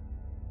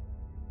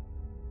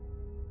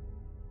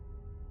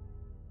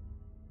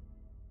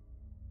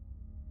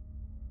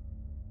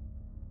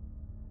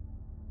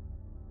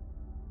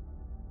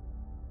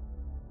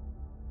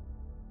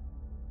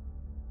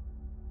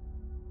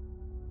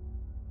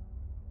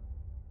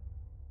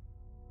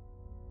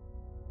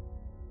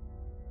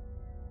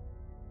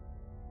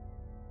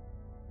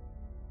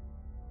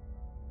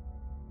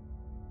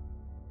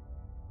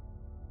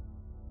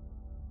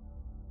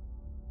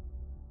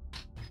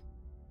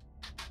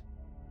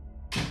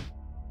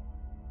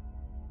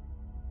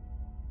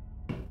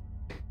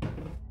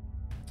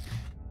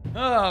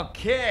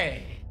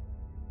 Okay.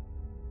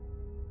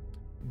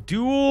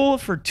 Duel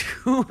for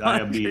 200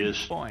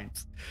 Diabetes.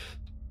 points.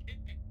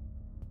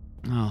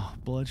 Oh,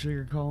 blood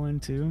sugar call in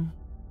too?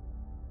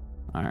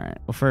 Alright.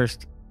 Well,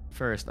 first,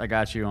 I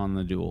got you on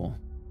the duel.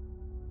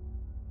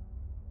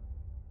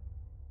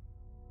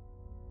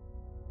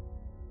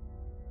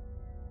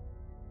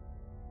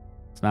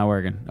 It's not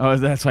working. Oh,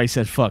 that's why he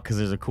said fuck, because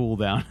there's a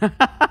cooldown.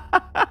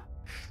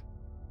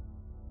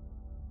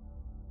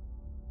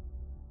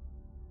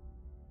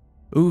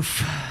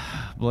 Oof.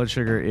 Blood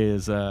sugar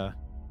is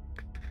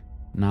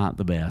not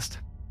the best.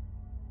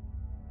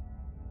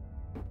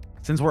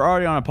 Since we're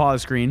already on a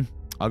pause screen,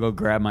 I'll go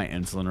grab my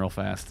insulin real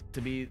fast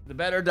to be the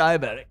better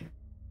diabetic.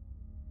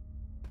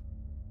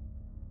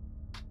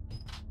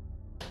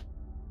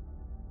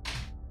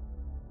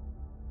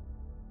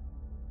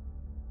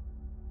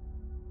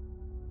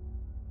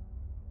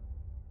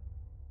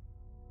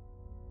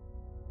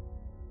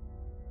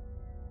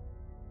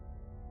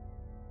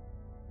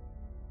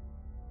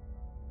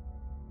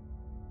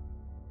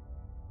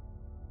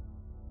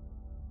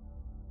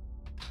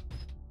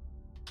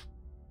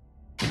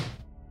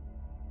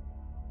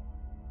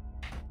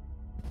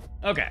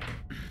 Okay.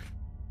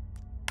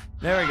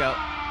 There we go.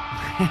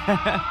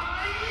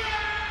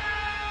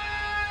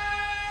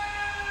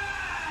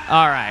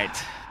 All right.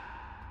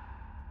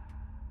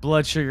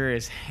 Blood sugar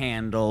is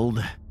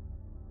handled.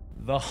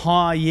 The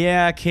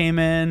yeah came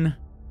in.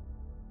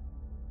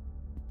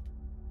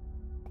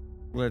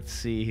 Let's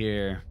see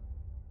here.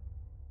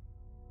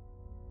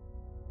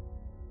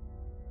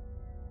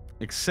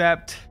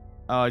 Except,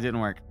 oh, it didn't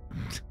work.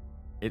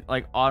 It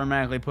like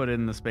automatically put it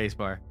in the space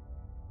bar.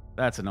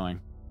 That's annoying.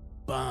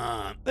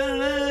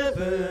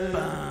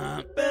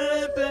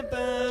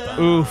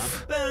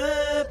 Oof.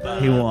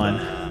 He won.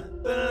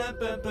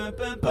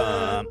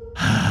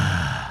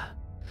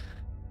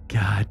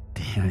 God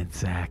damn it,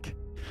 Zach.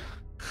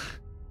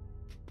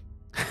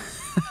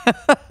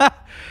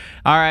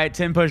 All right,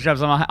 10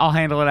 push-ups. I'll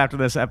handle it after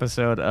this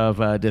episode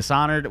of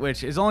Dishonored,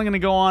 which is only going to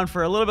go on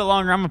for a little bit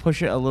longer. I'm going to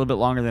push it a little bit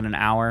longer than an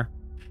hour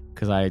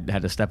because I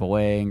had to step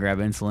away and grab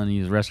insulin and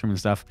use the restroom and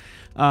stuff.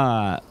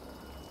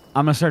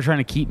 I'm going to start trying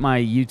to keep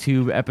my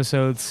YouTube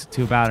episodes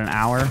to about an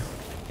hour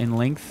in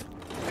length.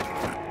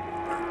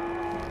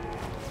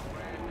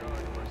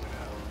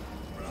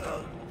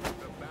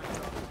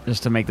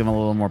 Just to make them a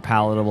little more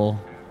palatable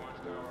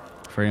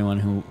for anyone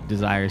who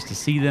desires to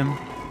see them.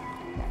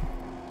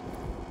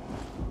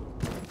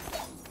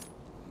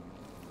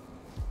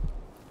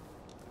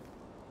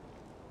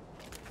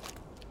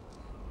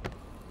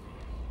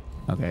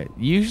 Okay,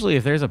 usually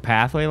if there's a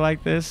pathway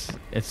like this,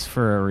 it's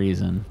for a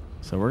reason.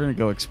 So we're going to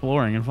go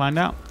exploring and find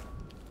out.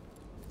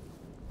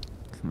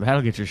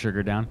 That'll get your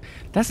sugar down.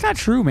 That's not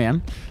true,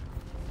 man.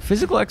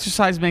 Physical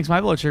exercise makes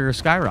my blood sugar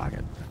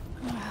skyrocket.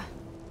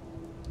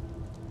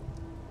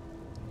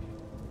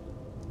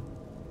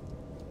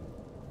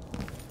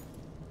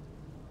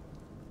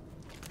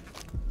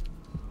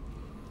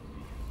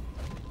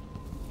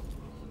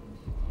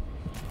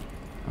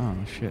 Oh,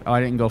 shit. Oh, I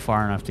didn't go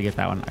far enough to get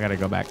that one. I got to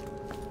go back.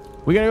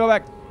 We got to go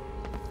back.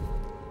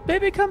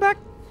 Baby, come back.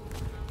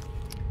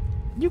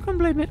 You can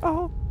blame it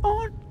all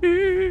on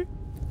me.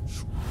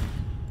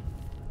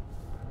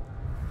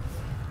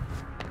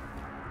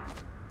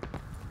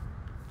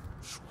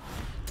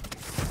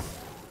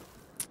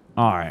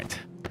 All right.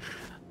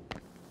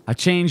 I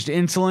changed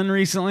insulin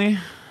recently.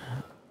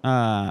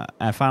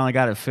 I finally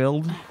got it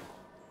filled.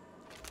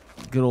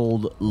 Good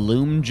old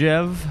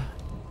Lumjev.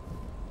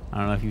 I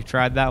don't know if you've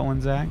tried that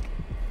one, Zach.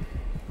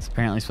 It's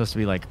apparently supposed to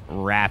be like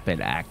rapid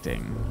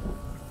acting,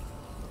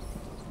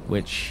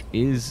 which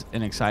is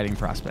an exciting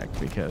prospect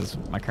because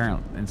my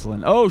current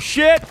insulin... Oh,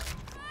 shit!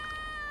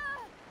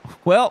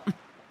 Well,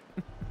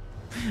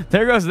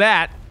 there goes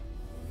that.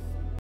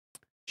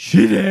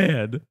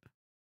 Shithead.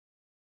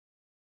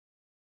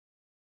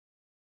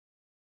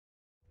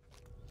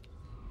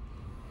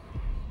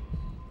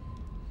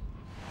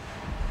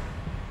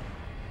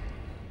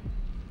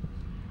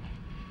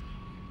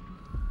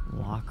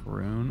 Lock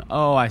rune.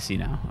 Oh, I see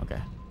now. Okay.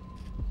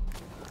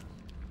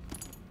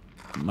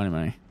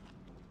 Money.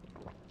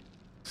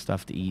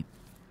 Stuff to eat.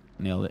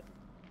 Nailed it.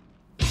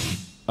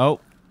 Oh.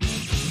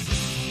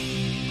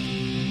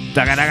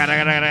 I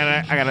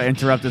gotta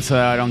interrupt it so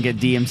I don't get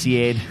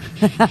DMCA'd.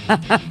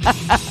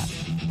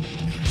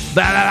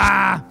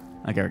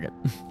 Okay, we're good.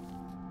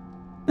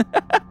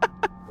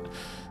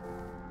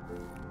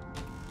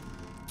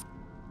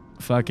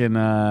 Fucking,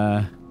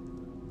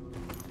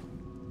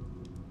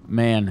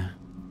 man.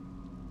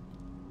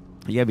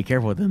 You gotta be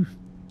careful with them.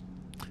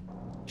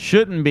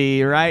 Shouldn't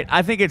be, right?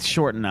 I think it's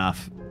short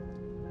enough.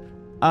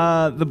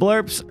 The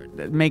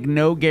blurps make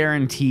no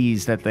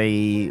guarantees that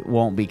they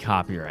won't be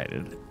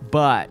copyrighted,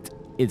 but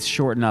it's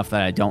short enough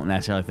that I don't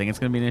necessarily think it's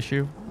going to be an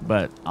issue,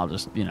 but I'll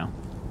just, you know,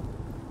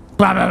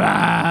 blah, blah,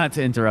 blah,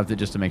 to interrupt it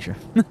just to make sure.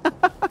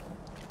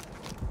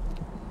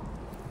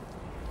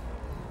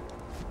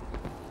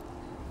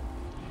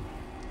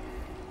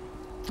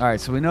 All right,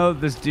 so we know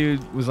this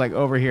dude was like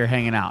over here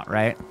hanging out,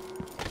 right?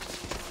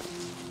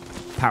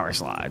 Power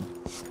slide.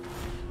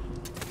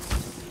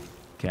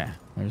 Okay,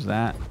 there's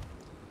that.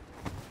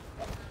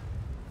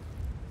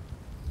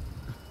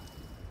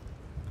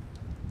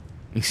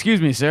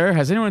 Excuse me, sir.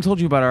 Has anyone told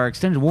you about our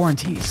extended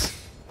warranties?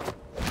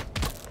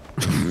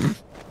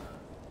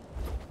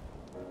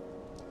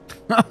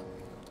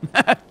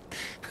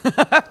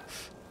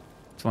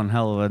 It's one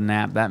hell of a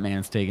nap that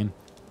man's taking.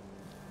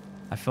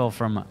 I fell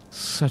from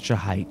such a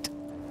height.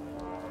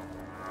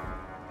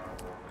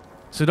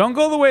 So don't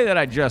go the way that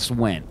I just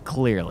went,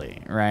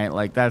 clearly, right?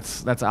 Like,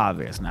 that's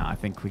obvious now. I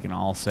think we can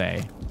all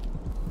say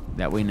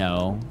that we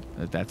know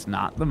that that's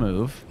not the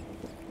move.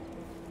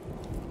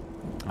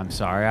 I'm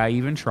sorry I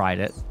even tried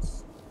it.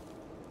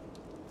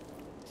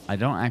 I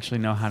don't actually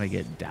know how to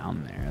get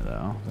down there,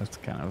 though. That's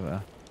kind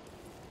of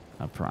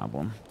a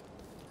problem.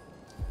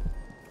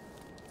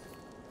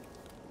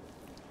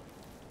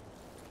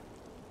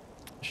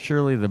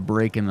 Surely the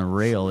break in the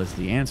rail is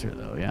the answer,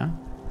 though, yeah?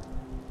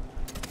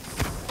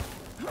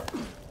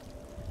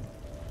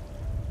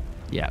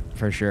 Yeah,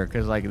 for sure.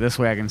 Because, like, this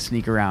way I can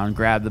sneak around,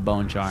 grab the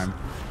bone charm,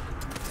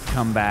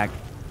 come back,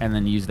 and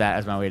then use that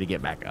as my way to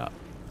get back up.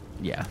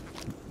 Yeah.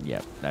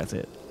 Yep, that's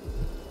it.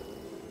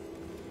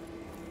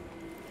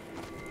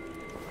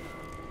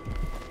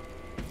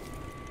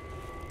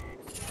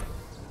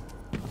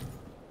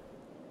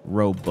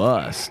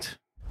 Robust.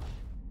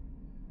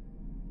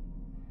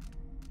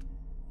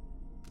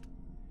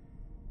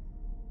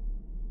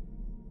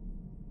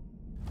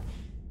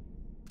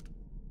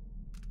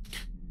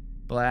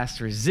 Blast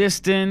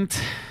resistant.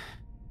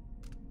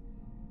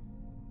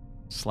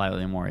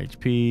 Slightly more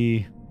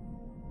HP.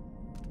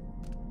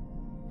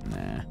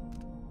 Nah.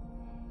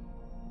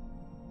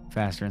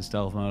 Faster in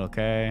stealth mode,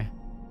 okay.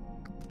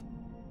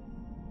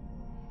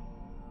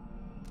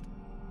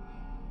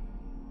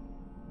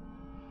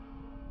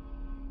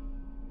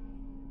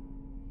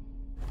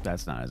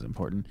 That's not as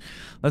important.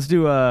 Let's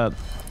do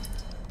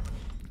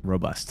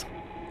robust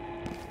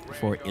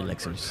for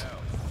elixirs.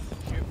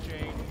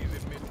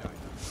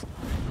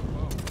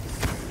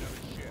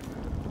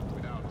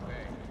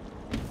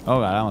 Oh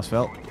god, I almost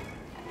fell.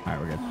 Alright,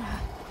 we're good.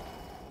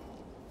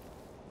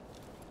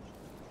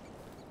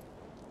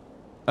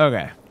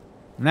 Okay.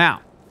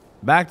 Now,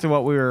 back to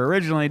what we were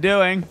originally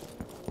doing,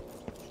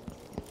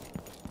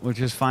 which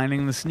is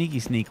finding the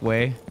sneak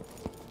way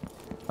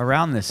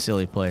around this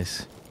silly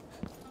place.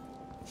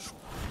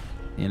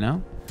 You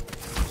know?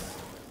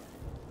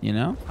 You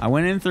know? I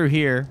went in through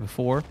here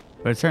before,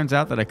 but it turns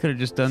out that I could have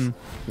just done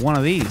one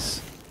of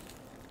these.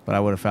 But I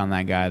would have found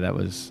that guy that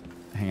was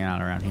hanging out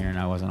around here and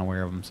I wasn't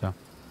aware of him, so.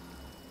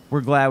 We're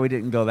glad we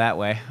didn't go that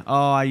way.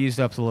 Oh, I used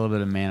up a little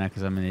bit of mana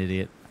because I'm an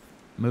idiot.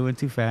 Moving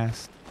too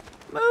fast.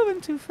 Moving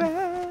too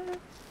fast.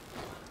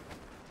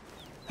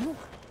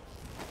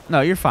 No,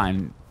 you're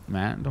fine,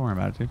 Matt. Don't worry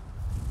about it, dude.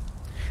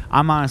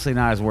 I'm honestly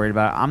not as worried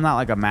about it. I'm not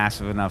like a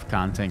massive enough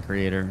content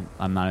creator.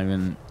 I'm not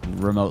even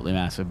remotely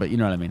massive, but you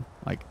know what I mean.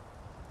 Like,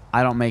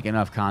 I don't make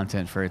enough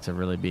content for it to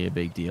really be a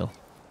big deal.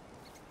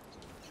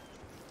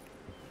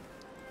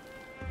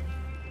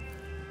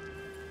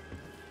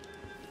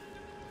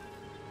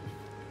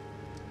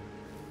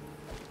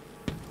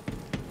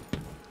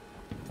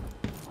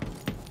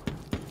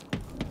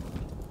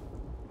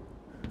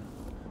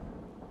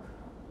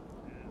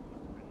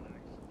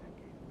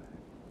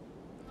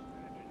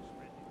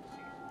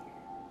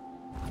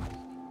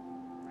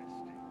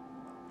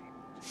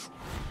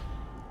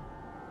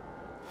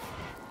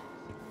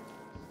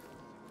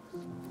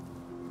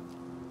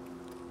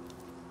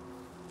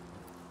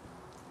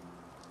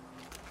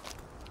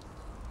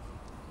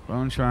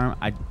 Bone charm.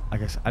 I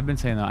guess I've been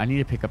saying though, I need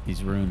to pick up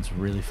these runes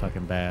really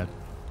fucking bad.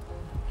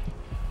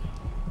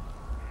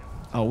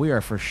 Oh, we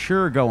are for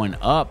sure going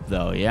up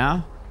though,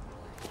 yeah?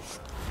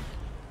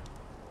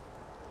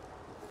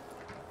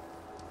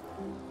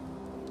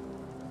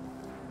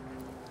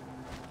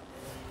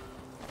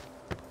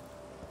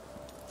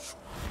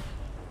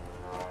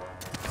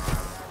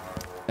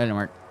 That didn't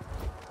work.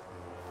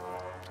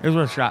 Here's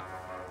worth a shot.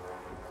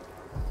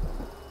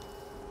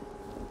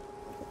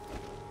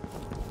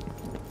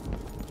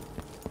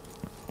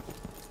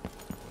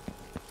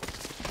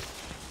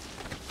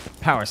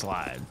 Power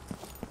slide.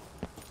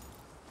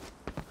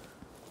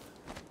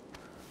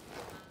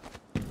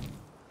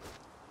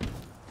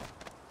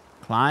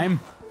 Climb.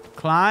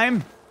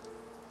 Climb.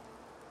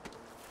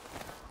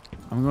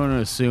 I'm going to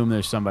assume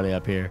there's somebody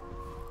up here.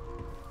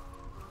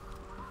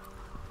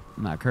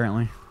 Not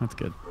currently. That's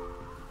good.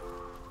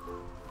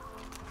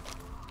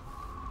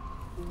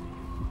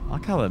 I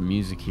like how the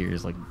music here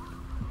is like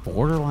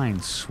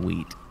borderline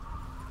sweet.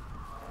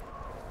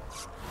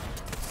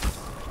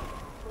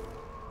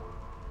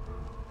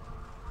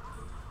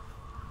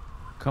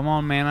 Come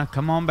on, mana.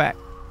 Come on back.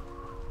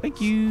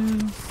 Thank you.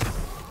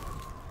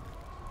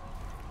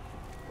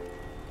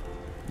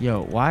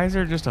 Yo, why is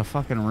there just a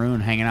fucking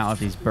rune hanging out with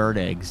these bird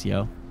eggs,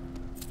 yo?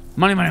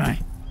 Money, money, money.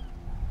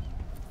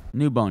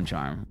 New bone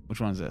charm. Which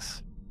one's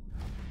this?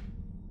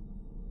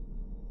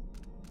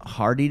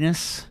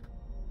 Hardiness.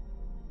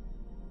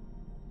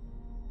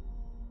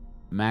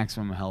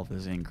 Maximum health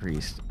is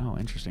increased. Oh,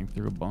 interesting.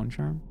 Through a bone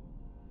charm.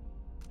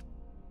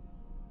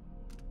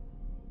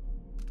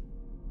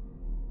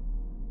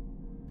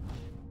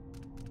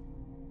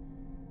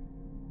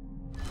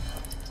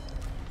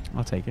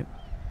 I'll take it.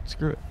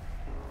 Screw it.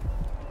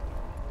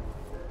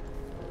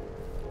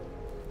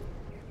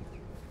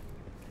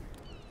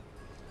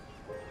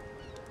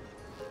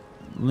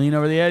 Lean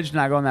over the edge,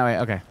 not going that way.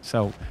 Okay,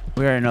 so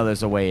we already know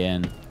there's a way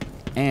in.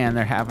 And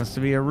there happens to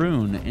be a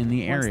rune in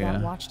the area. Once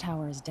that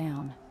watchtower is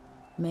down,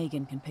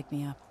 Megan can pick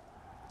me up.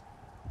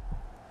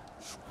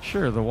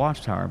 Sure, the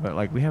watchtower, but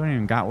like we haven't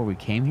even got what we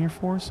came here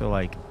for, so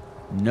like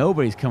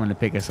nobody's coming to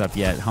pick us up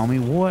yet. Homie,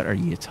 what are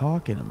you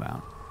talking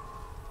about?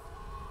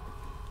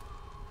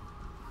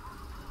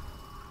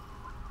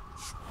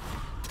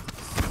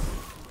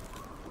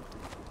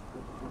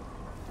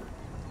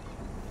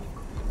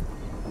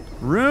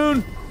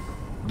 Rune!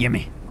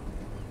 Gimme.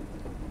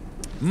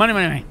 Money,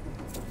 money, money.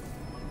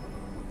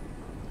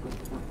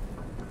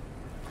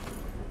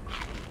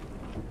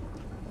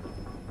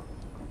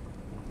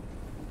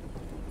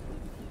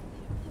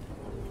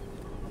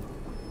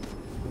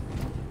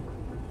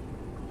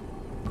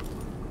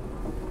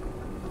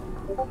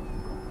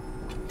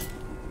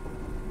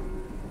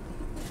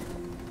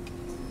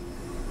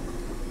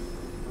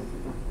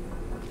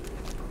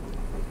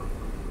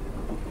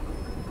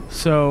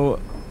 So,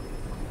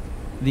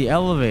 the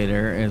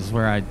elevator is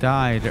where I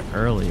died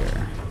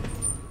earlier.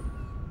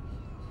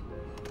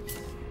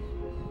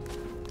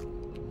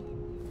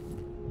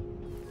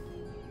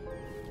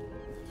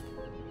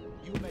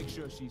 You make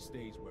sure she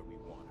stays where we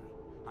want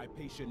her.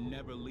 Hypatia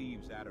never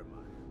leaves Addemire.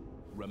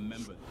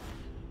 Remember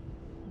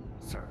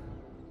that. Sir,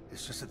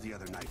 it's just that the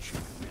other night she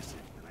went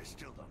missing, and I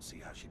still don't see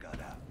how she got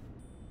out.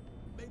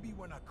 Maybe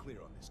we're not clear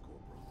on this, Corporal.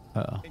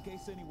 Uh-oh. In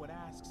case anyone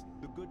asks,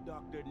 the good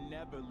doctor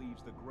never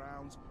leaves the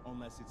grounds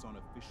unless it's on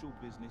official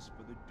business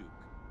for the Duke.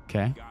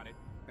 Okay. Got it?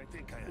 I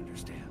think I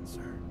understand,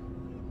 sir.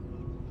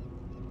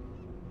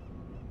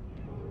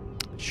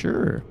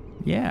 Sure.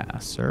 Yeah,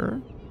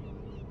 sir.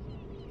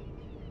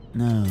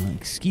 No,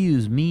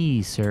 excuse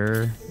me,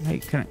 sir. Hey,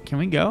 can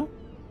we go?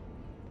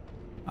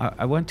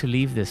 I want to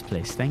leave this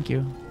place. Thank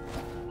you.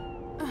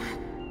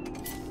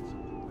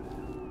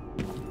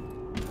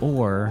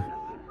 Or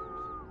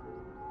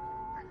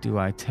do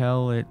I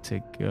tell it to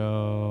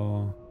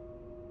go?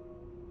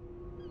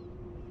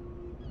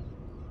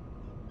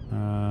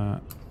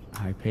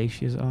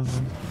 Hypatia's office?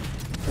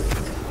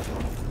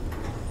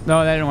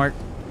 No, that didn't work.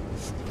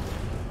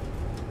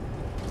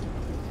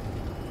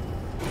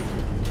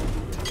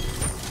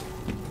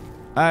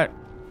 That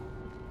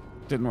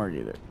didn't work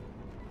either.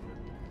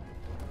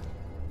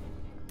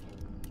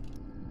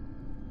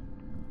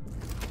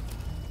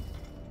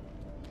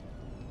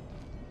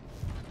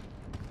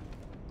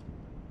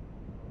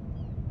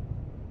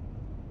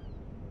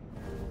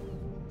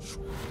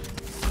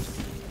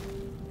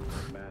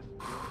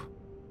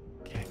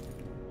 Okay.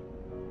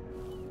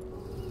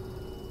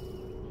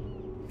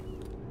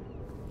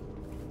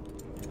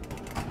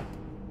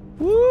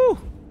 Woo!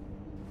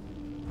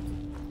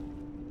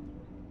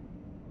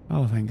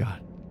 Oh, thank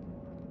God.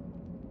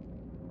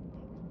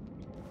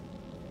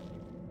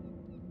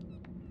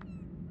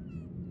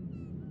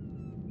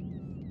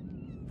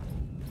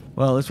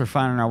 Well, at least we're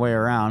finding our way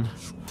around.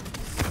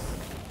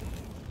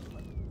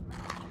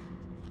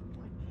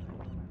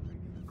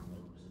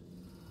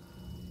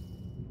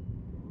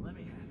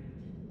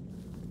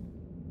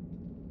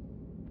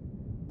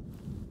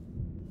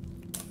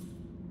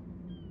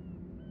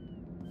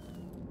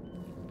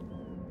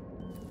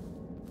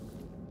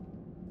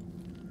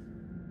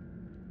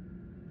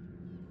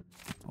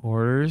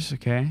 Orders,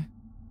 okay.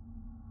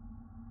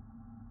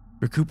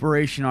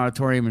 Recuperation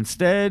auditorium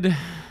instead,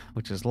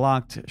 which is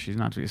locked. She's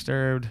not to be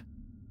disturbed.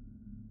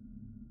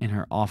 In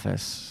her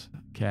office,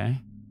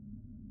 okay.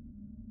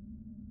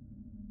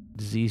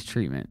 Disease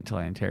treatment until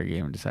I interrogate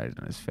him and decide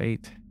on his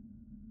fate.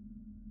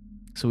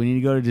 So we need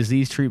to go to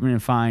disease treatment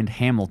and find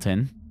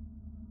Hamilton.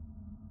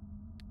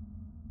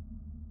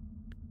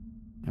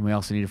 And we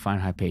also need to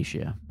find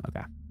Hypatia.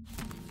 Okay.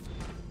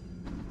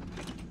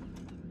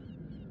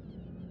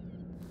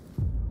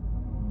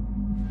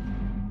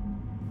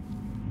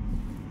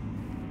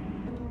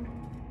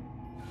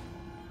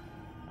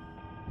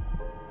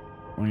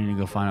 We need to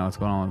go find out what's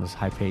going on with this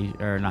Hypatia,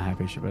 or not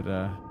Hypatia, but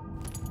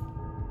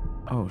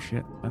oh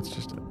shit, that's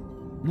just a,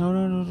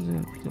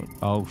 no.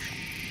 Oh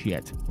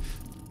shit,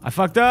 I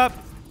fucked up.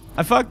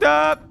 I fucked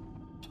up.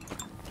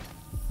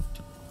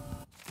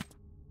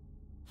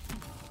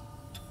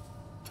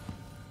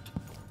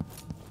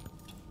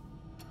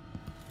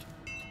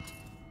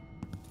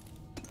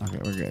 Okay,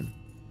 we're good.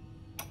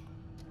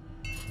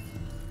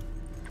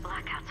 The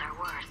blackouts are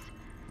worse,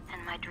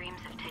 and my dreams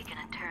have taken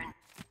a turn.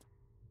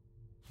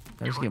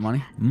 Did I just get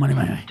money? Money.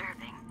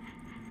 Disturbing.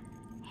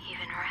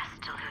 Even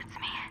rest eludes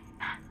me.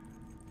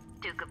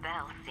 Duke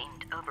Bell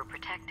seemed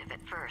overprotective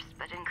at first,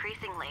 but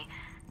increasingly,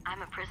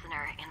 I'm a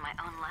prisoner in my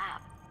own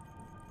lab.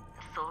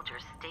 The soldiers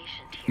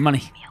stationed here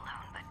leave me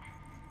alone, but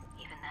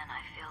even then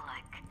I feel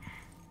like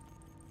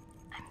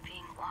I'm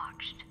being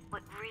watched.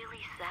 What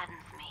really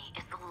saddens me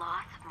is the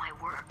loss of my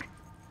work.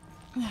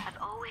 I've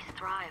always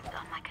thrived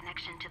on my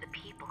connection to the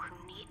people who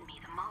need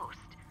me the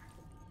most.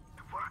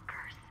 The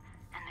workers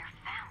and their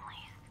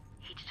families.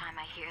 Each time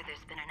I hear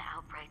there's been an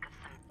outbreak of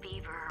some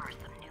fever or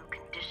some new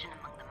condition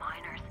among the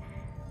miners,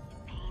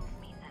 it pains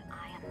me that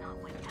I am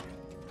not with them,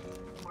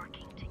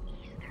 working to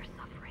ease their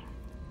suffering.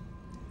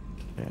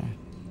 Okay.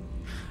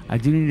 I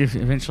do need to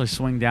eventually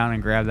swing down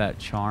and grab that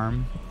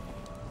charm.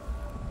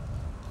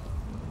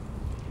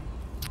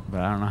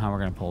 But I don't know how we're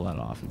going to pull that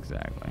off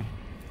exactly.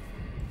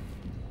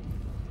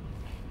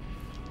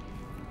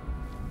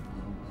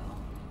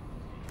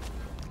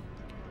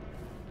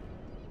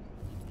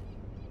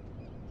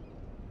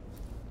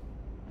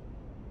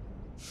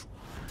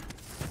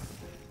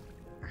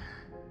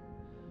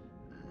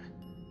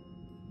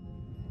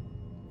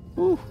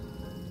 Ooh.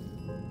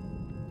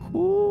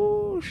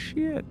 Oh,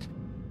 shit.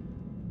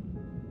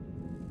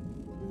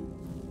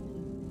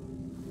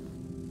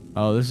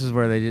 Oh, this is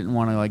where they didn't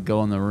want to like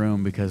go in the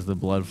room because the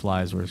blood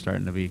flies were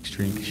starting to be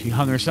extreme. She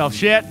hung herself.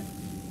 Shit.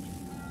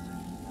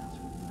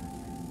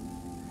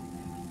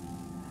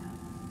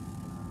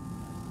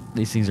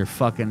 These things are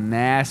fucking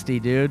nasty,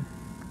 dude.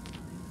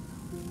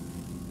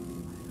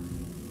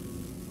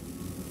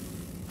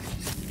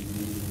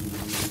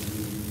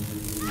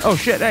 Oh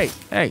shit! Hey,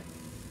 hey,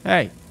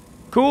 hey!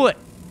 Cool it.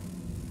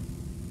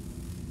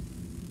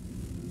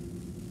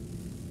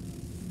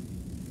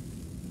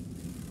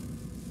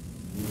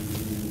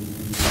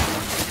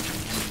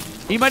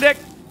 Eat my dick!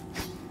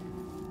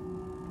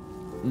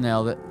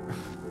 Nailed it.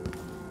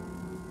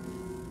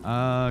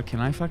 Can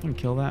I fucking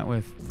kill that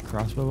with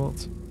crossbow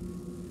bolts?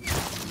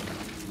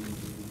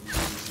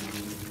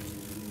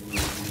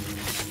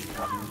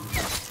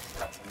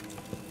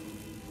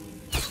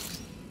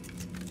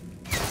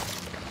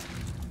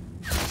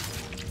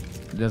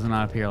 It does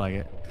not appear like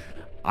it.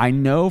 I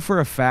know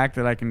for a fact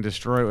that I can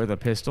destroy it with a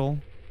pistol,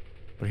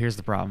 but here's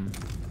the problem.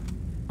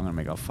 I'm gonna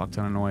make a fuck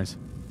ton of noise.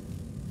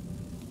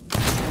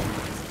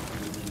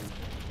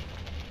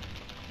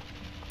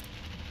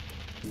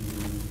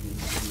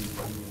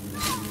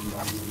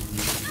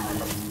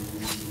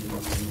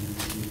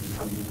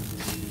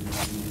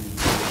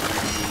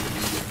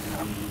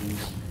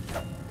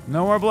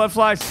 No more blood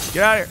flies.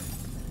 Get out of here.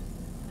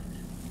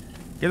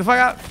 Get the fuck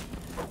out.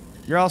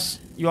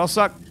 You all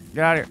suck.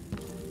 Get out of here.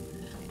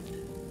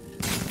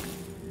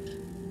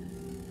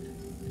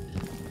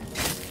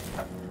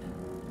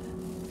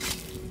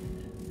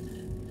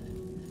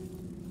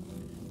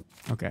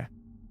 Okay.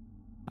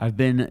 I've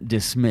been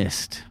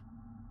dismissed.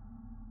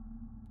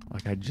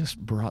 Like I just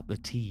brought the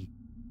tea.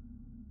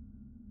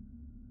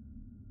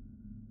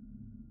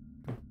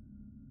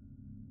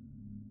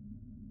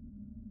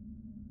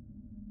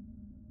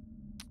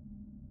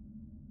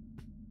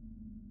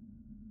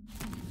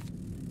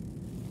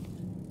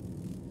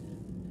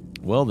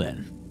 Well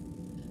then.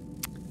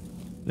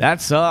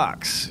 That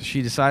sucks.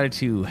 She decided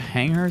to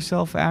hang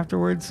herself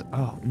afterwards.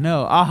 Oh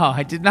no. Oh,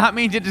 I did not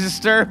mean to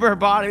disturb her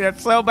body.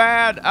 That's so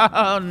bad.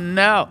 Oh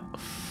no.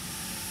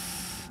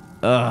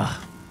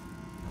 Ugh.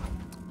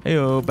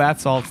 Heyo,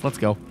 bath salts. Let's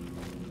go.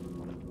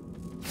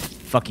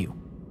 Fuck you.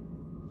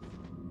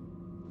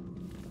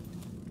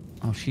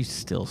 Oh, she's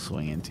still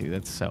swinging too.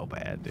 That's so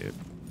bad, dude.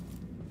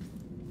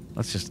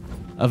 Let's just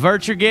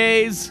avert your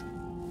gaze.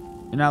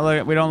 You're not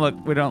looking. We don't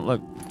look. We don't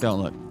look.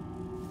 Don't look.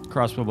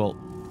 Crossbow bolt.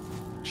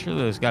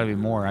 Surely there's got to be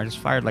more. I just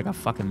fired like a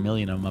fucking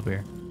million of them up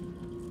here.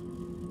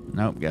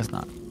 Nope, guess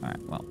not. All right,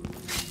 well.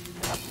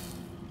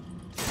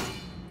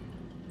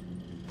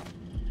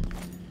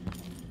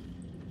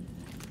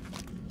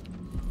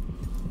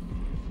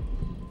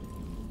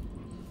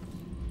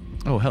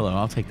 Oh, hello.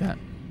 I'll take that.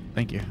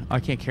 Thank you. Oh,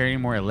 I can't carry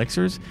any more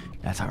elixirs?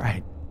 That's all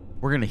right.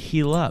 We're going to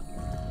heal up.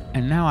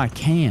 And now I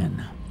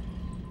can.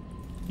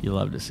 You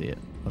love to see it.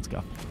 Let's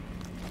go.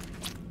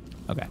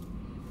 Okay.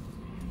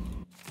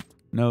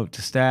 Note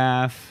to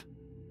staff.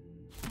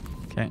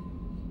 Okay.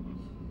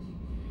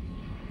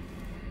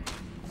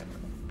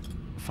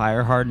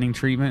 Fire hardening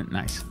treatment.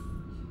 Nice.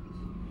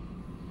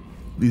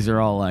 These are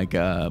all like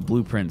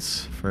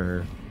blueprints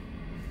for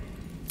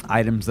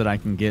items that I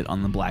can get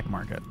on the black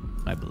market,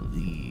 I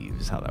believe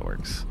is how that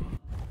works.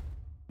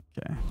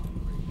 Okay.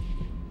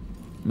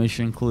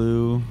 Mission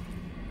clue.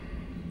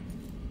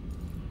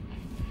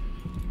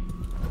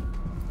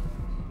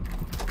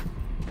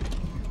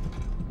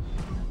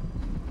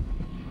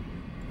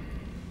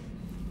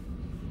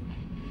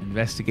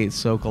 Investigate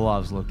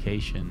Sokolov's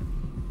location.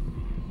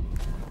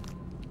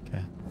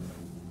 Okay.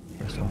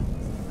 First one.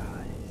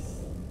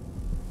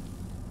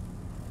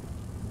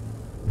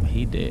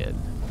 He did.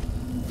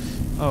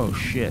 Oh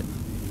shit.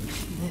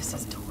 This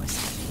is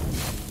twisted.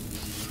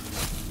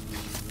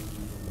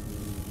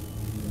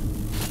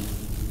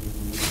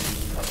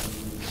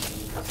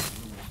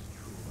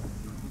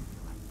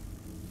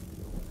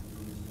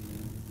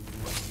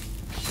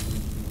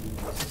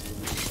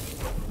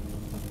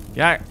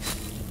 Got it.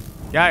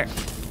 Got it.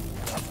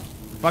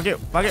 Fuck it.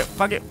 Fuck it.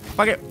 Fuck it.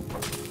 Fuck it.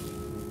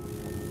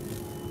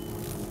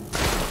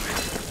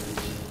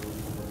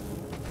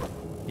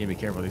 You gotta be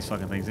careful with these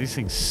fucking things. These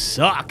things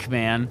suck,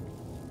 man.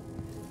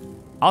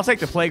 I'll take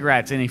the plague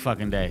rats any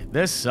fucking day.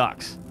 This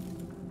sucks.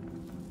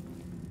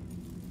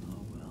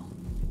 Oh well.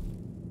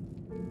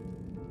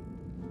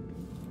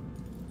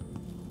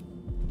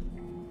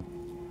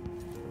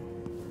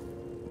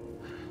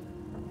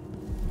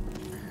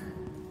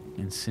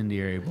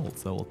 incendiary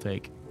bolts that we'll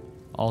take.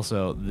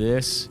 Also,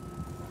 this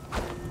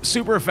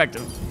super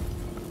effective.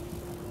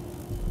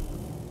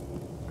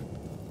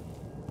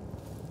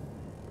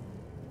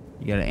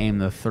 You gotta aim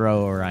the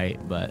throw right,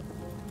 but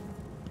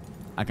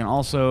I can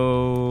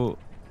also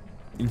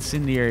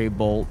incendiary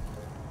bolt,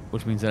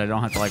 which means that I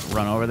don't have to like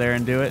run over there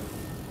and do it.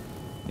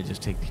 It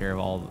just takes care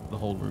of the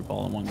whole group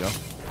all in one go.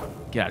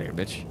 Get out of here,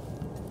 bitch.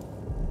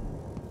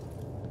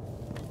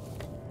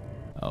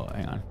 Oh,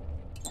 hang on.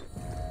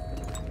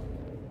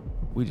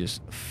 We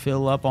just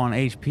fill up on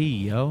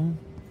HP, yo.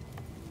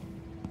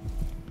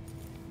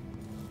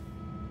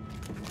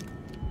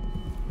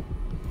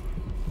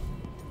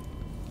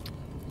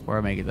 Before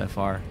I make it that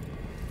far,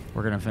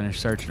 we're gonna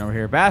finish searching over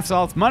here. Bath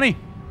salts, money.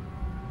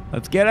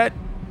 Let's get it.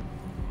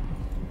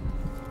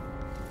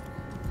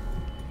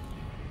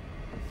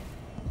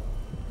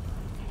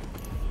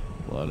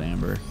 Blood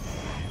amber.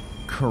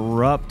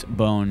 Corrupt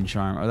bone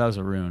charm. Oh, that was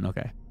a rune.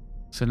 Okay.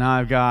 So now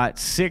I've got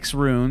 6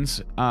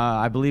 runes.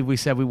 I believe we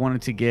said we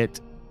wanted to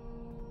get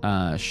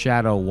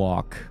Shadow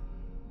Walk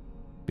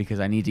because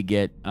I need to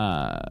get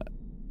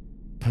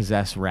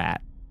Possess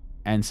Rat.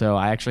 And so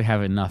I actually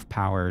have enough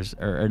powers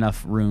or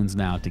enough runes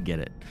now to get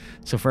it.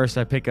 So first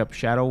I pick up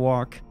Shadow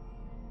Walk.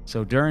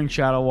 So during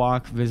Shadow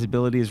Walk,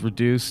 visibility is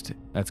reduced.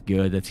 That's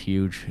good. That's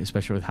huge,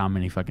 especially with how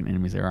many fucking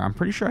enemies there are. I'm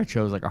pretty sure I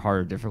chose like a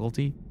harder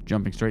difficulty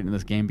jumping straight into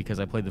this game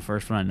because I played the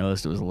first one. I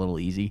noticed it was a little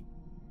easy.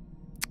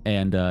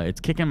 And it's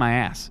kicking my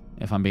ass,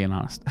 if I'm being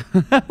honest.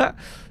 A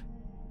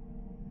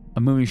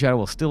moving shadow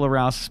will still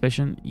arouse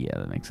suspicion. Yeah,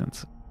 that makes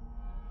sense.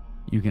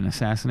 You can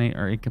assassinate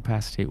or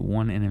incapacitate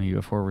one enemy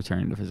before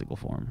returning to physical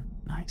form.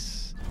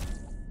 Nice.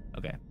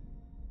 Okay.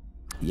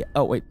 Yeah.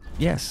 Oh, wait.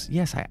 Yes.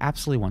 Yes, I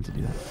absolutely want to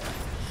do that.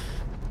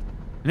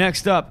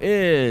 Next up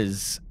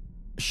is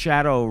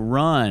Shadow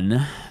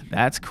Run.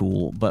 That's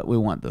cool, but we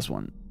want this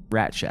one.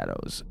 Rat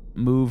Shadows.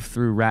 Move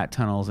through rat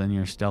tunnels in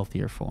your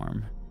stealthier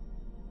form.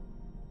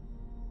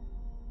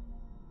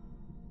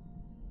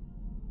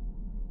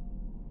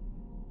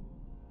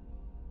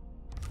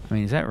 I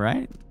mean, is that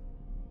right?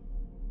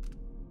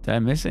 Did I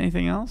miss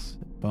anything else?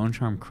 Bone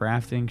Charm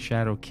Crafting,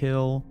 Shadow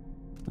Kill,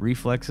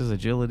 Reflexes,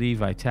 Agility,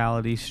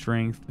 Vitality,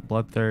 Strength,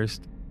 Bloodthirst,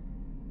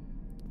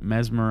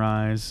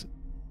 Mesmerize.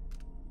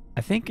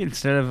 I think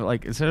instead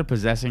of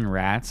possessing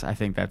rats, I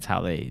think that's how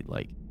they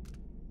like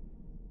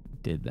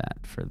did that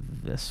for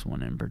this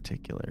one in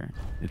particular.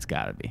 It's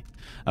gotta be.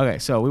 Okay,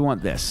 so we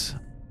want this.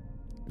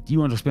 Do you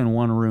want to spend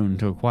 1 rune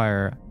to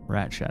acquire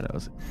rat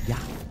shadows? Yeah.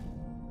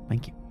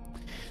 Thank you.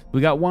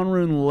 We got 1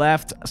 rune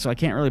left, so I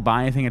can't really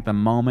buy anything at the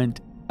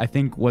moment. I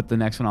think what the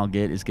next one I'll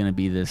get is going to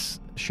be this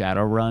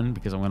Shadow Run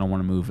because I'm going to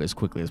want to move as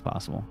quickly as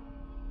possible.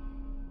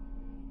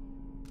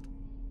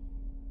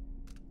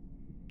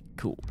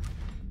 Cool.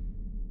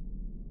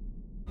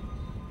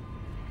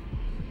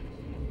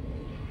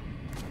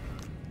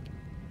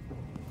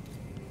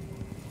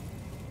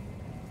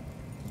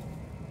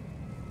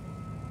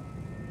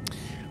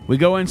 We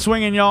go in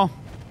swinging, y'all.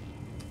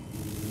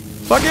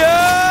 Fuck you!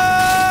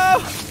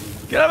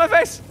 Get out of my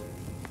face!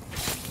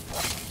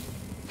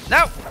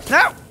 No!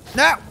 No!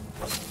 No!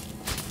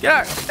 Get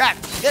out! Ah,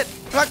 get!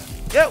 Fuck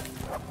you!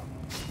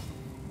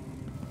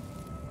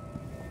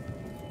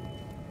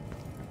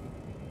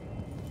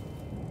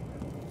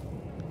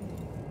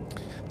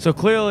 So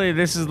clearly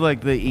this is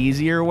like the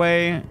easier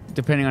way,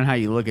 depending on how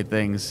you look at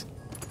things,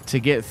 to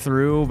get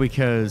through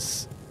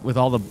because with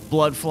all the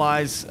blood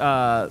flies,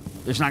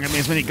 there's not going to be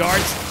as many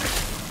guards.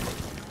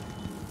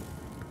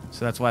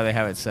 So that's why they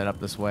have it set up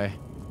this way.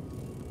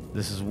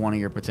 This is one of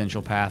your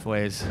potential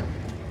pathways.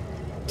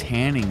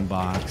 Tanning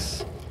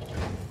box.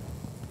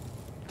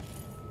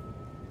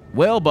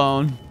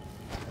 Whalebone.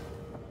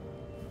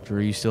 Drew,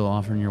 are you still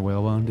offering your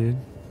whalebone, dude?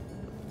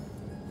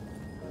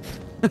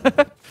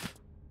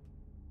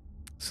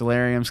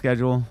 Solarium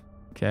schedule.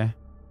 Okay.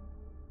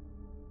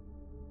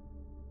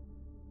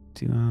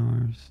 2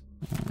 hours.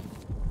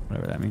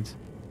 Whatever that means.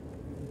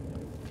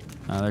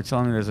 They're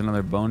telling me there's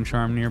another bone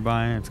charm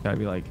nearby. It's got to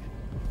be like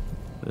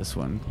this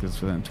one because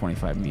it's within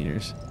 25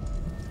 meters.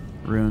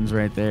 Runes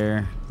right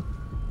there.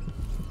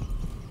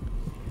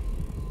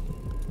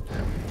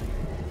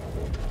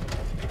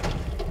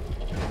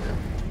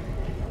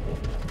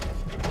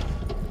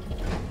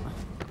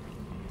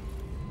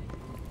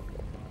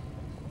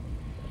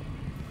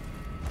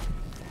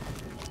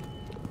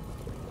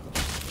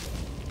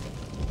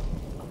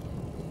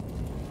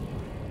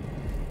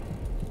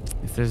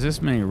 If there's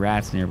this many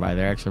rats nearby,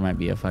 there actually might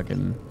be a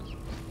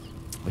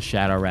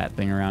shadow rat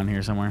thing around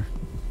here somewhere.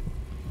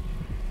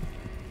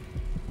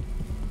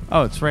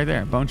 Oh, it's right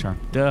there. Bone charm.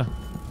 Duh.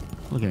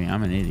 Look at me.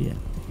 I'm an idiot.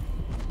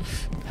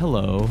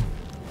 Hello.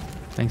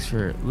 Thanks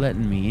for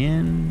letting me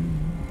in.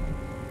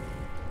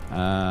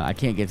 I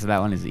can't get to that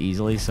one as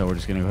easily, so we're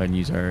just going to go ahead and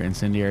use our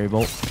incendiary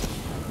bolt.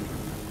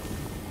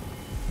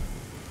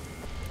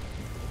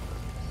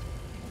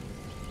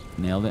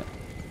 Nailed it.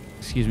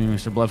 Excuse me,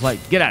 Mr.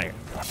 Bloodflight. Get out of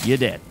here. You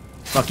did.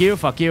 Fuck you.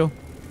 Fuck you.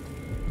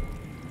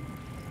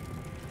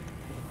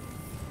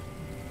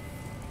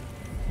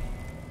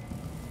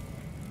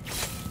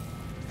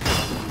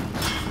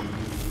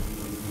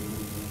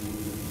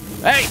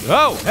 Hey!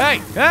 Oh! Hey!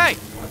 Hey!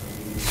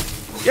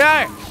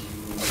 Yeah!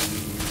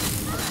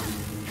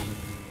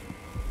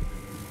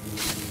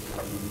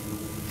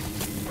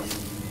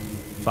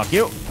 Fuck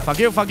you! Fuck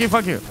you! Fuck you!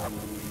 Fuck you!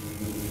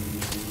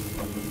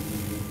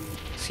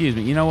 Excuse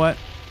me. You know what?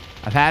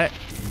 I've had it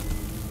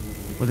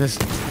with this.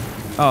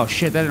 Oh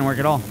shit! That didn't work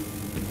at all.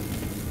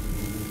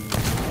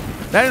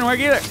 That didn't work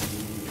either.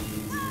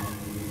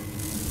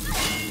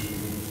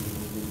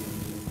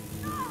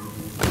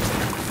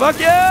 Fuck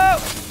you!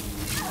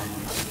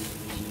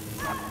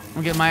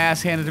 I'm getting my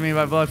ass handed to me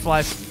by blood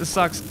flies. This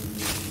sucks.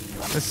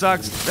 This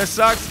sucks. This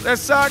sucks. This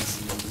sucks.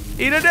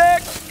 Eat a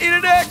dick. Eat a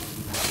dick.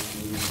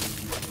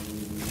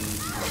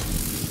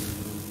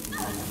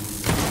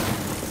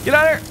 Get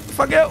out of here.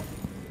 Fuck you.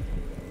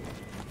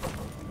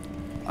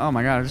 Oh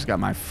my god, I just got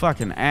my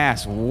fucking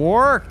ass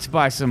worked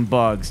by some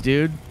bugs,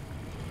 dude.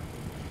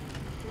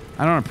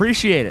 I don't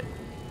appreciate it.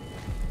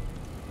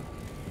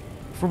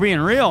 If we're being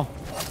real,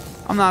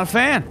 I'm not a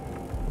fan.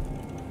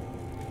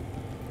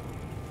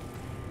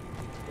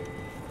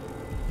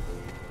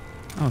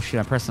 Oh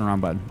shit, I pressed the wrong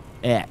button.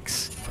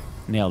 X.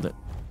 Nailed it.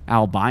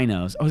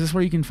 Albinos. Oh, is this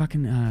where you can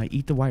fucking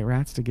eat the white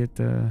rats to get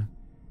the...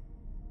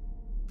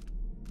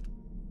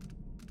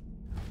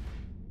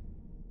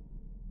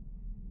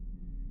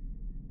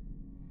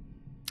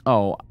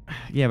 Oh,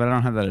 yeah, but I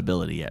don't have that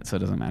ability yet, so it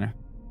doesn't matter.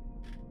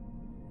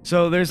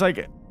 So there's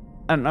like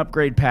an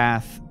upgrade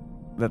path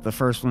that the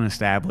first one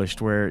established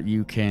where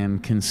you can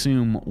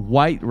consume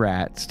white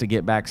rats to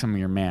get back some of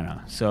your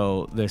mana.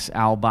 So this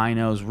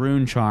albino's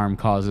rune charm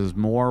causes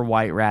more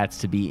white rats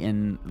to be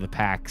in the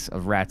packs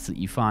of rats that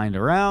you find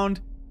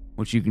around,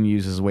 which you can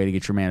use as a way to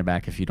get your mana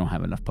back if you don't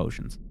have enough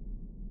potions.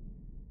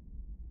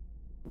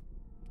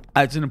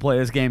 I tend to play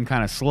this game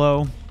kind of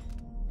slow,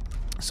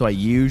 so I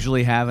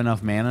usually have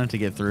enough mana to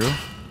get through.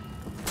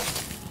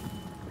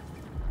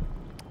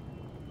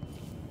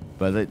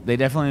 But they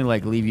definitely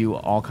like leave you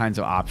all kinds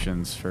of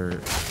options for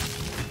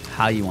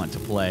how you want to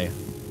play.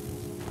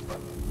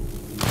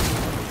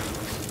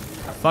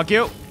 Fuck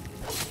you.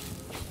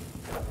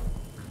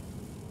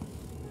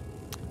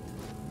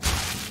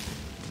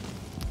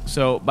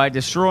 So by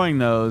destroying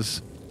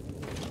those,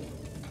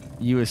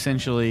 you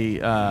essentially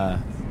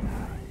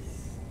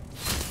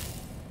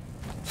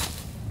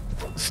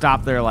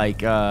stop their like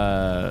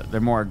their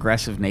more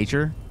aggressive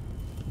nature.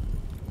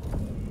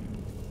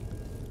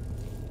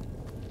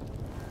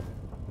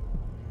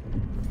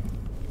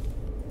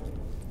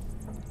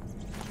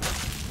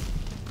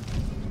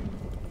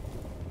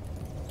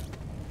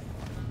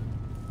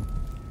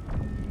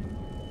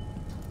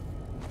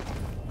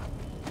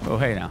 Oh,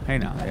 hey now. Hey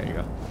now. There you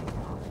go.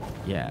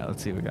 Yeah,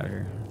 let's see what we got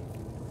here.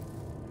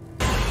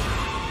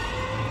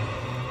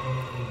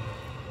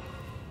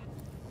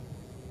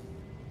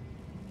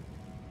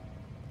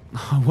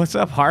 What's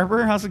up,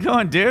 Harper? How's it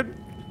going, dude?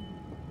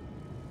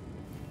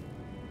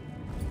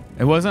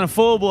 It wasn't a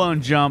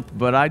full-blown jump,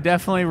 but I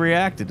definitely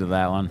reacted to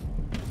that one.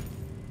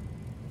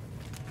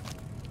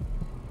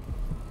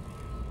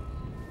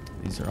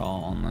 These are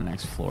all on the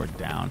next floor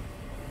down.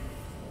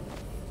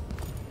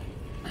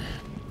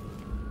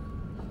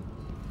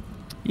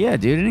 Yeah,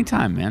 dude,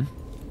 anytime, man.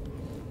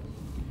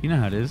 You know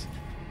how it is.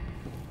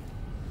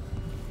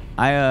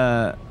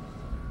 I,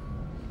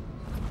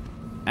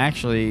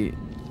 actually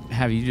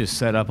have you just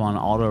set up on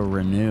auto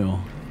renew.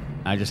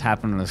 I just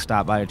happened to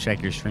stop by to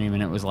check your stream,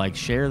 and it was like,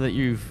 share that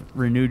you've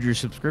renewed your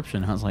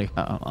subscription. I was like,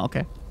 oh,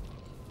 okay.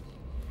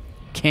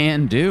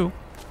 Can do.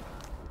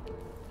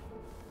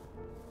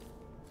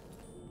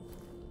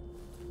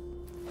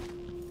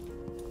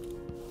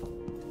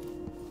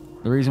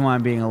 The reason why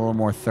I'm being a little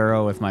more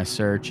thorough with my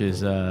search is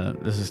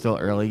this is still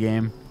early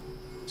game,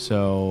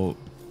 so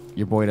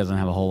your boy doesn't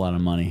have a whole lot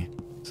of money.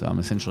 So I'm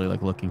essentially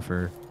like looking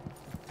for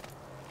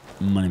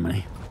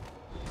money.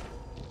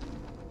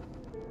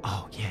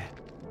 Oh yeah,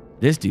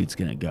 this dude's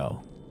gonna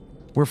go.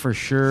 We're for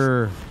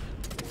sure.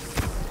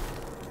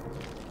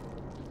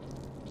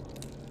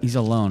 He's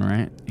alone,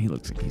 right? He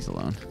looks like he's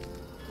alone.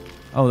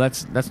 Oh,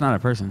 that's not a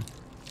person.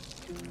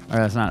 Or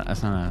that's not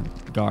a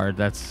guard.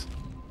 That's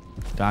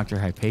Dr.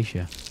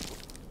 Hypatia.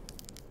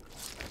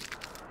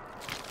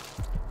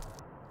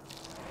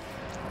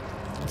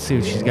 Let's see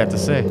what she's got to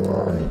say.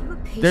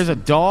 There's a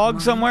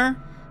dog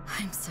somewhere?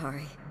 I'm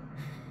sorry.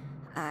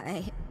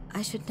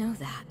 I should know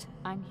that.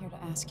 I'm here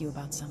to ask you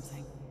about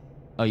something.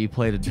 Oh, you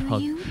played a dog.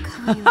 Do you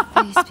cover your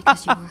face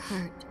because you were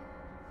hurt?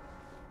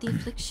 The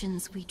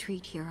afflictions we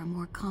treat here are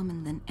more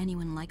common than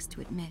anyone likes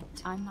to admit.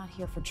 I'm not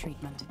here for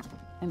treatment.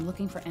 I'm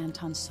looking for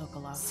Anton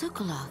Sokolov.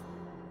 Sokolov?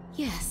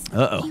 Yes.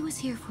 Uh-oh. He was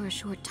here for a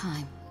short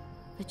time,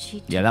 but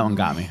she... Yeah, that one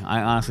got me.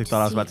 I honestly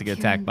thought I was about to get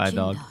attacked by a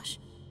dog.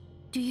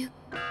 Do you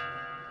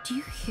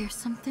hear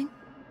something?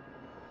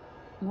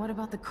 What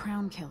about the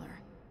Crown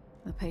Killer?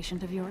 The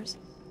patient of yours?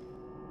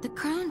 The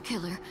Crown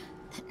Killer?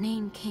 That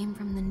name came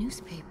from the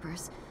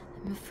newspapers.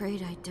 I'm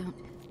afraid I don't...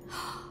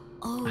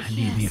 Oh, I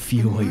need me a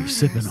few while you're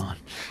sipping on.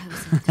 I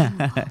was in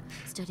Denmark,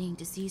 studying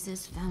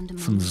diseases found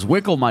among... Some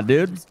Zwickle, my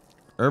dude.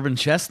 Urban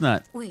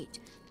Chestnut. Wait,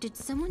 did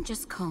someone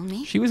just call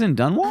me? She was in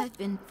Dunwall? I've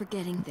been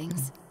forgetting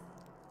things.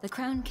 The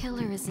Crown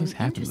Killer is an What's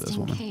happened to this interesting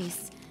woman?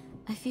 case.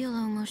 I feel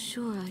almost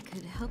sure I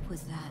could help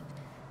with that.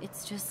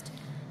 It's just,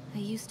 I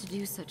used to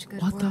do such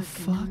good What work, the and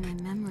fuck? now my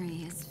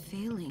memory is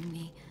failing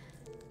me.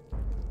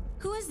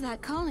 Who is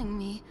that calling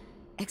me?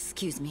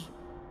 Excuse me.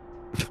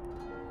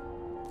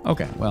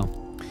 Okay,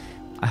 well,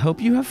 I hope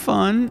you have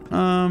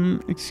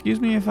fun. Excuse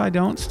me if I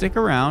don't stick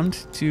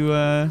around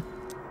to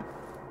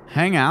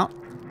hang out.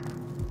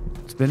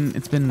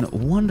 It's been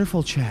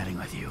wonderful chatting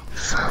with you.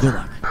 Good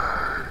luck.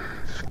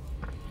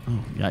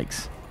 Oh,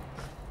 yikes.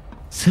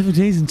 7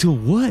 days until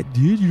what,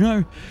 dude?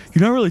 You're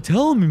not really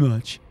telling me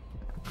much.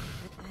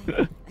 I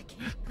can't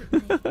put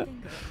my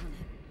finger on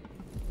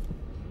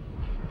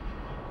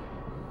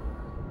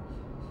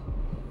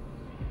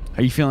it.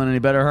 Are you feeling any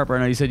better, Harper? I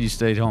know you said you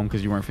stayed home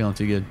because you weren't feeling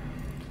too good.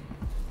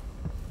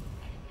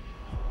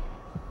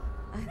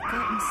 I've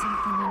gotten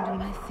something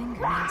under my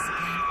fingernails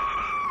again.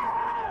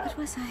 What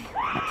was I thinking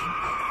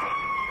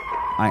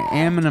of? I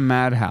am in a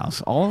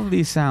madhouse. All of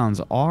these sounds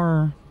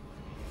are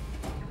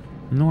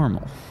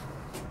normal.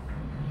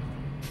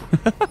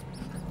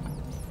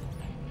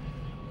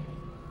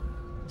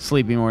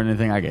 Sleepy more than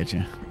anything, I get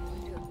you.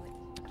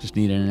 Just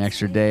needed an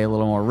extra day, a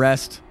little more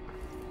rest.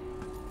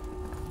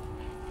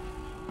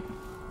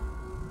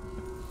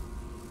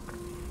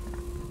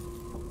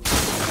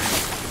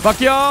 Fuck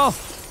y'all!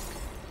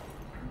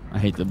 I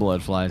hate the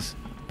blood flies.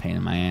 Pain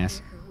in my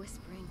ass.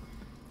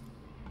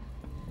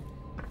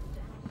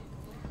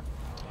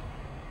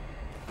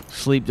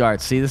 Sleep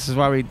darts. See, this is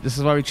why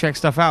we check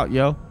stuff out,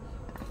 yo.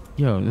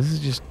 Yo, this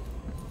is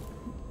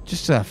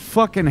just a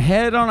fucking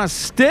head on a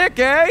stick,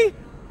 eh?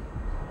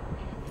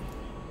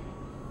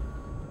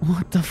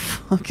 What the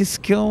fuck is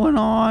going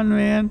on,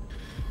 man?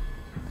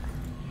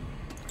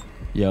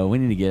 Yo, we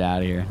need to get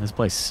out of here. This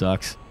place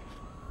sucks.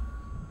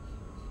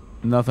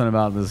 Nothing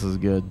about this is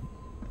good.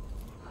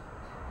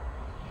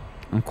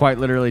 I'm quite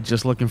literally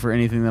just looking for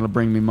anything that'll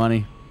bring me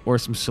money or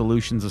some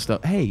solutions of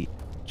stuff. Hey,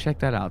 check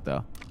that out,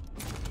 though.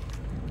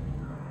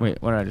 Wait,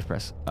 what did I just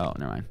press? Oh,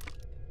 never mind.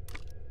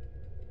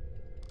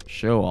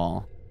 Show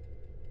all.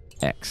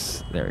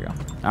 X. There we go.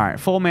 All right,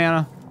 full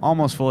mana,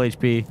 almost full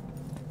HP.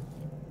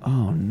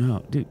 Oh,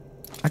 no. Dude,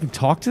 I can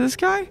talk to this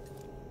guy?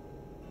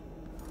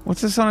 What's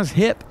this on his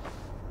hip?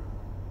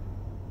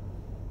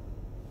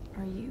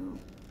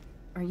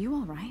 Are you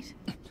all right?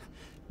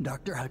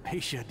 Dr.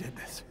 Hypatia did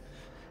this.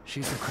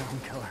 She's the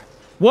Crown Killer.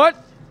 What?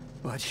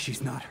 But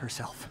she's not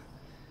herself.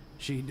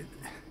 She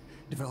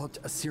developed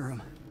a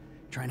serum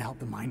trying to help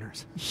the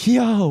miners.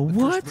 Yo, the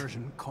what? First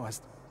version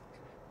caused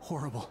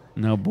horrible.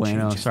 No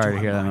bueno. changes Sorry to to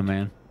hear our that, my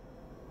mind.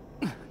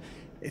 man.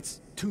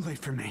 It's too late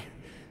for me,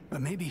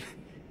 but maybe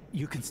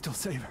you can still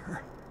save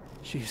her.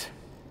 She's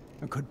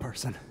a good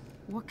person.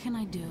 What can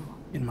I do?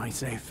 In my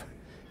safe,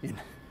 in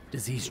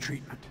disease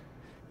treatment,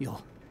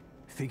 you'll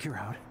figure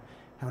out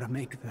how to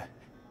make the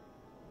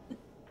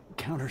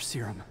counter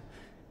serum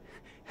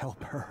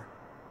help her.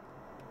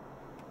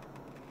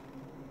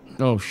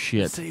 Oh, The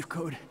shit. safe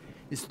code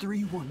is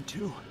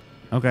 312.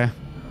 Okay.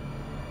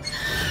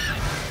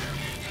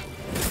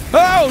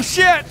 Oh,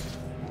 shit!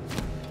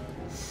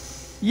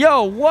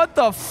 Yo, what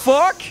the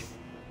fuck?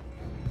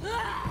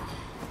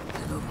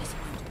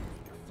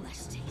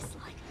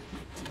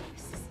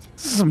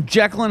 This is some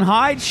Jekyll and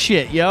Hyde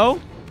shit, yo.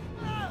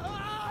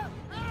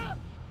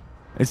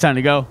 It's time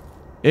to go.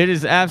 It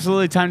is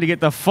absolutely time to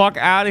get the fuck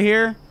out of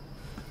here.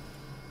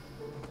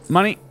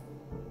 Money.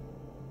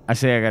 I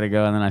say I gotta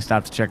go, and then I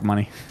stop to check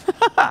money.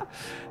 I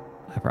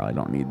probably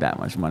don't need that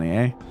much money,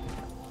 eh?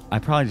 I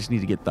probably just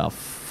need to get the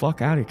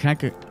fuck out of here. Can I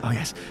go? Oh,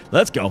 yes.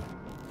 Let's go.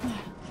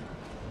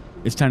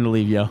 It's time to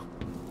leave, yo. I'm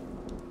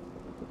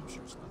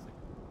sure it's nothing.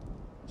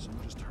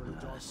 Someone just heard a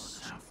dog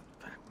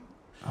bark.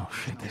 Oh,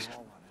 shit. There's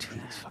two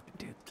of these fucking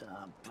dudes.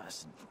 I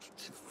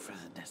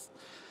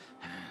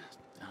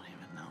don't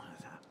even know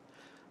that.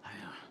 I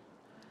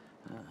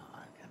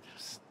can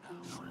just.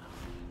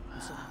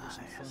 Some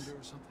thunder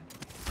or something?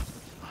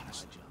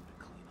 Honestly, job to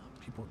clean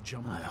up. People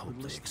jumping. I hope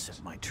they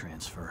accept my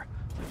transfer.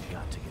 I've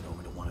got to get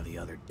over to one of the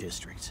other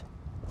districts.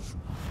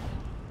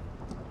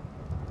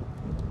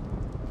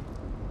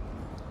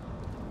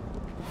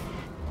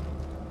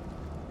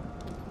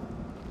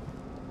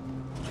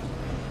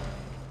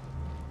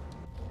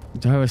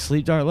 Do I have a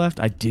sleep dart left?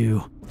 I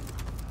do.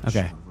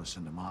 Okay.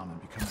 Listen to mom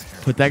and become a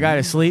hero. Put that guy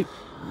to sleep.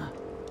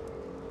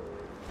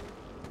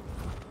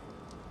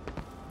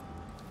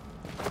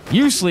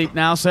 You sleep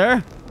now,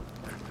 sir.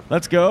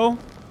 Let's go.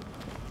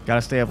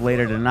 Gotta stay up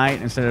later tonight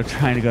instead of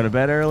trying to go to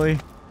bed early.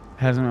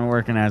 Hasn't been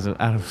working as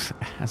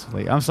of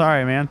late. I'm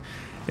sorry, man.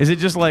 Is it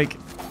just like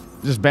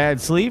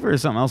bad sleep or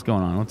is something else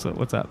going on?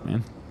 What's up,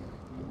 man?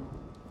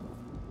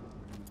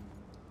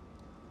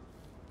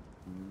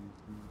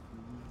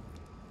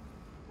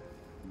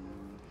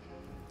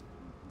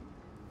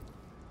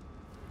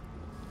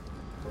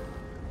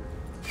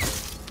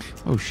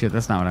 Oh shit,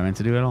 that's not what I meant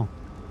to do at all.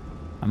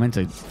 I meant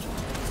to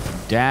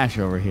dash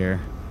over here.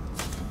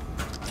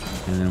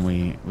 And then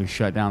we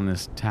shut down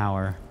this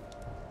tower.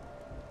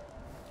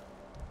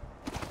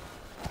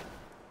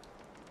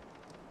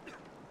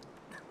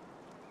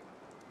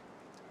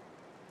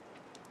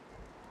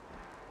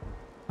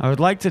 I would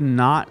like to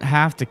not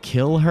have to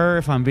kill her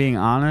if I'm being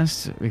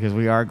honest, because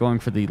we are going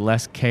for the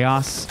less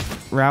chaos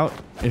route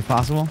if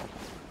possible,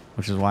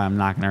 which is why I'm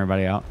knocking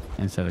everybody out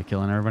instead of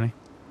killing everybody.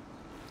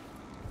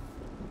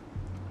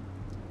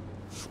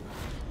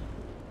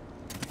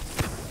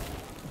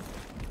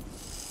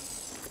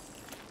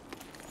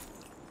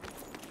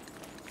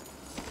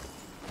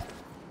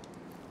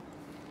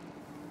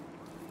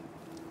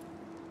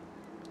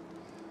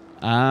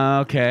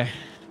 Okay.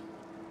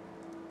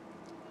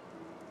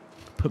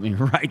 Put me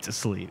right to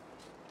sleep.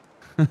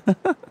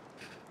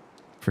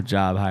 For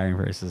job hiring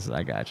purposes,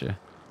 I gotcha.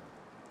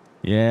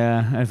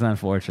 Yeah, that's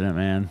unfortunate,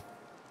 man.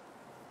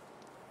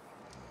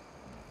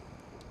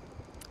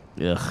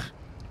 Ugh.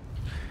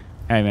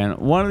 Hey, man,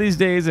 one of these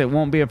days it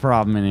won't be a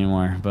problem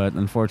anymore, but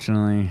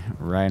unfortunately,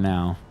 right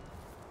now,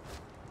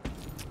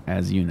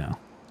 as you know,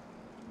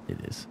 it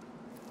is.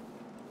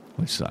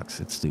 Which sucks.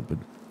 It's stupid.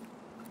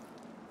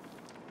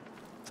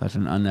 Such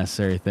an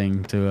unnecessary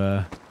thing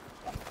to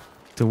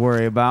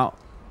worry about.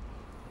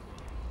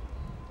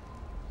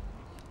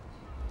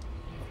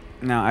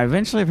 Now, I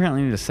eventually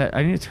apparently need to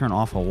I need to turn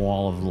off a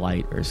wall of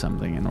light or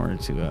something in order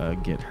to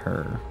get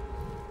her.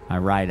 I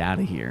ride out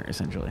of here,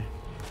 essentially.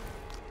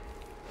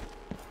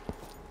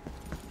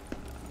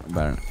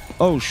 But,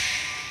 oh,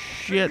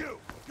 shit.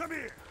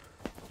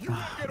 No,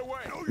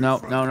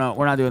 no, no.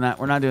 We're not doing that.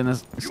 We're not doing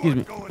this. Excuse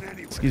me.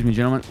 Excuse me,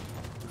 gentlemen.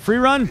 Free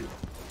run.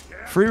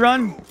 Free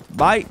run.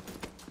 Bye.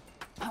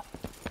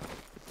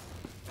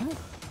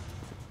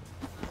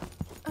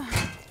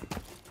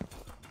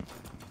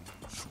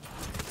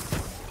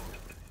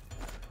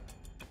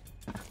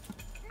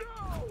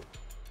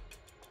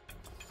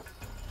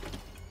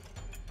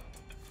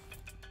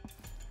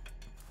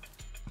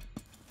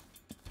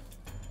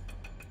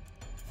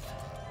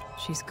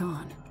 She's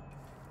gone.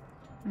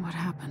 What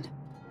happened?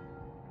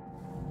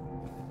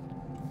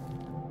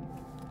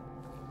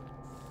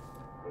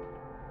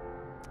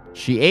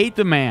 She ate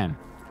the man.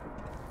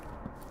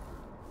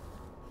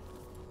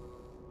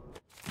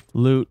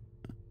 Loot.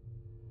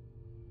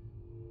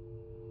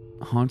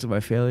 Haunted by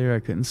failure. I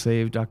couldn't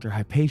save Dr.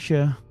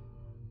 Hypatia.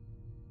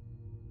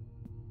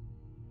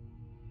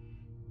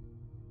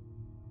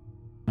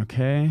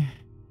 Okay.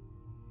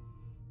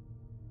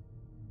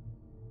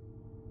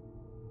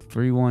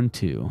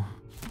 312.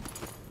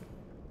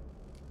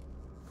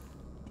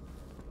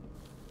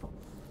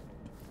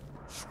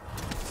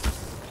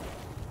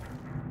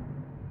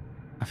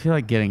 I feel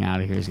like getting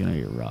out of here is going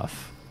to be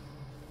rough.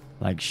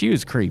 Like, she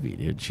was creepy,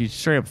 dude. She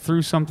straight up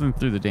threw something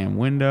through the damn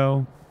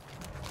window.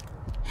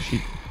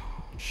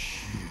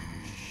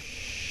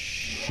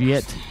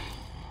 Shit.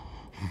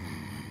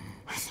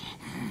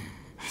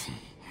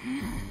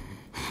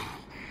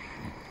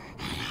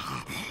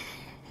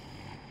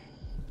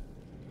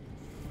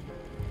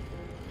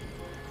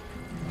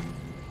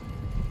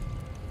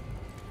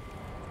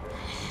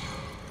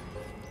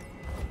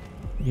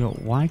 Yo,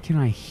 why can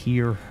I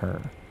hear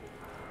her?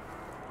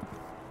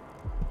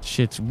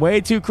 Shit's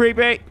way too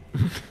creepy.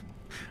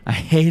 I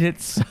hate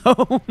it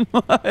so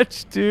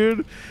much,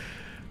 dude.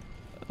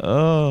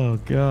 Oh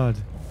god.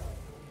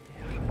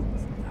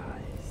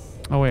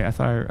 Oh wait, I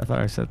thought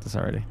I said this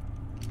already.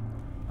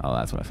 Oh,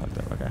 that's what I fucked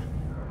up. Okay.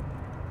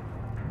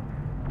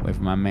 Wait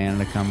for my man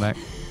to come back.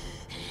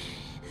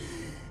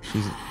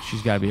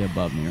 She's got to be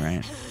above me,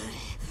 right?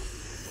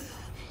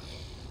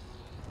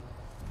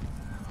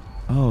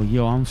 Oh,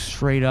 yo, I'm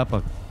straight up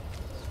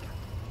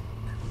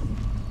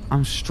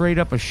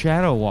a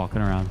shadow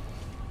walking around.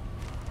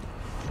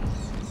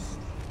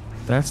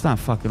 That's not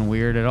fucking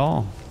weird at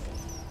all.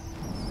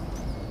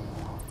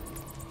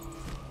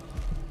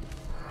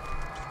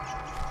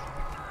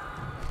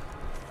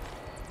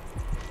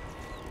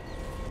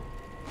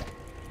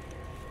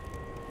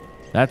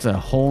 That's a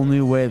whole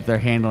new way that they're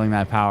handling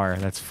that power.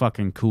 That's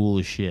fucking cool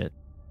as shit.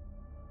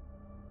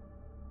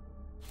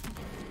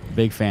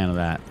 Big fan of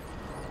that.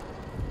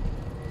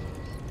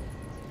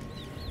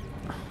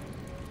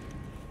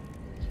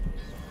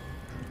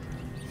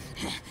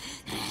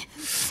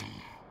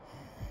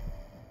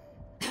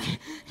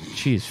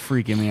 She's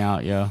freaking me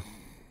out, yo.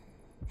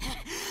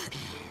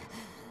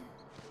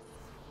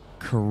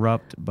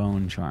 Corrupt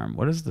bone charm.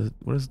 What do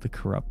the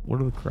corrupt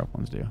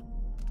ones do?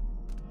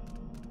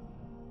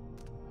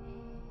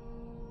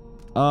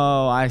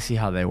 Oh, I see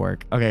how they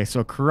work. Okay,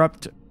 so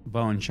corrupt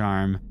bone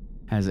charm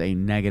has a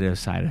negative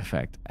side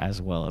effect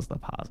as well as the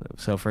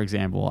positive. So for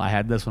example, I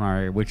had this one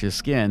already, which is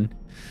skin.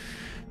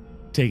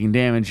 Taking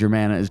damage, your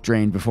mana is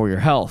drained before your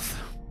health.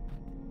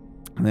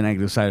 The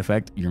negative side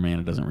effect, your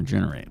mana doesn't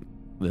regenerate.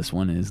 This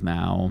one is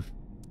now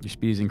your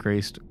speed is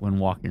increased when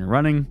walking or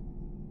running,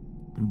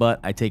 but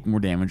I take more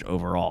damage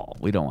overall.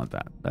 We don't want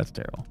that. That's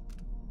terrible.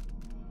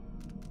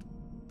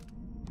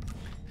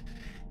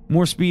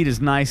 More speed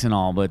is nice and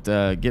all, but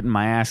getting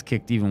my ass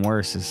kicked even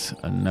worse is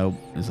a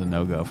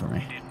no-go for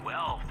me. Did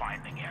well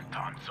finding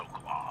Anton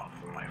Sokolov,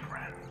 my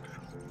friend.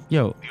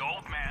 Yo. The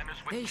old man is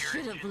with They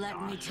should have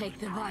let me take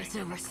the vice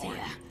overseer.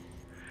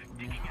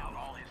 digging out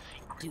all his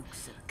secrets.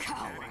 Duke's a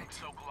coward.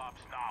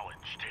 Sokolov's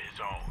knowledge to his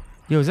own.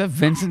 Yo, is that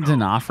Vincent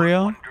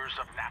D'Onofrio? Wonders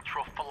of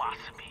natural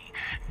philosophy.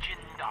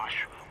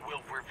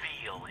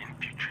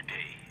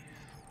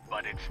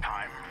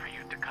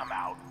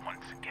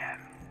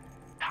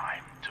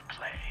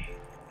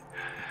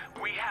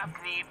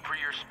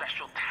 your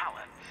special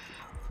talents.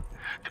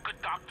 The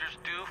good doctors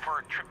due for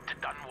a trip to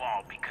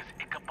Dunwall because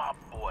Ichabod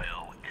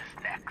Boyle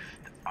is next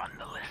on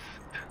the list.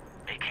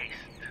 Make haste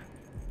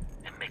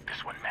and make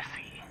this one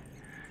messy.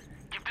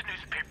 Give the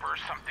newspapers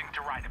something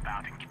to write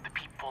about and give the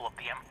people of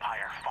the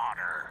Empire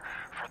fodder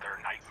for their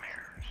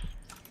nightmares.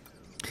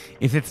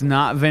 If it's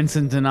not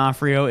Vincent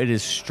D'Onofrio, it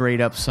is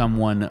straight up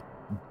someone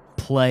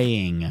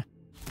playing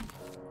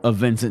a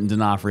Vincent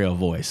D'Onofrio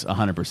voice,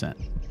 100%.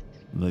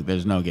 Like,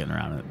 there's no getting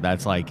around it.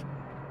 That's like,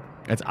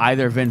 it's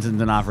either Vincent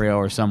D'Onofrio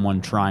or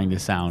someone trying to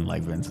sound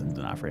like Vincent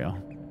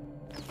D'Onofrio.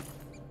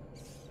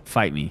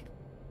 Fight me.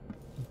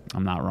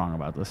 I'm not wrong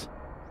about this.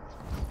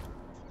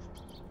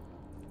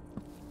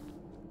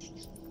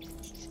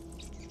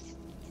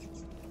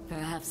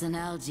 Perhaps an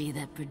algae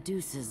that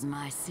produces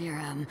my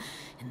serum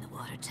in the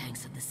water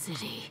tanks of the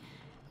city,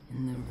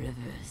 in the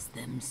rivers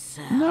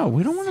themselves. No,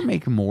 we don't want to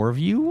make more of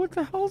you. What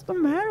the hell's the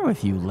matter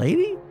with you,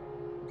 lady?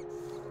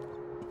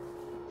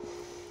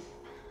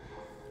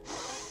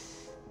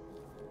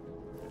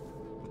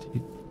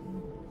 Dude,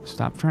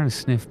 stop trying to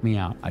sniff me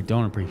out. I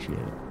don't appreciate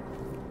it.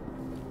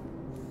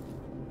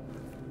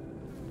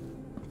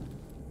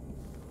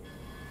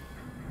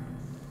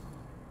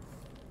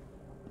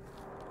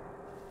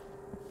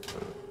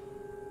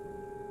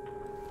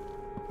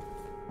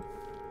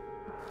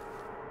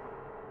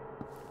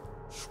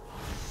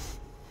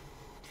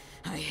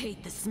 I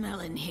hate the smell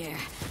in here.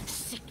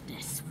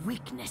 Sickness,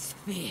 weakness,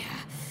 fear.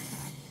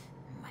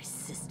 My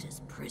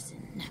sister's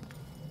prison.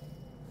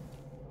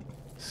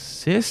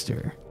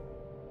 Sister?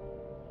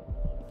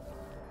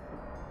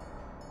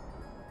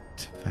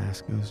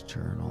 Tabasco's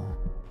journal.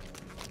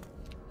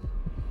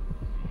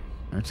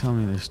 They're telling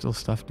me there's still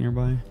stuff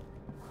nearby?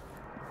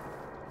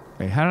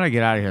 Wait, how did I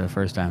get out of here the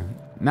first time?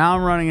 Now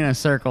I'm running in a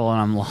circle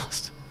and I'm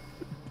lost.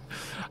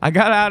 I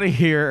got out of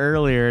here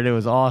earlier and it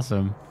was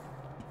awesome.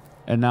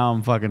 And now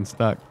I'm fucking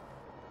stuck.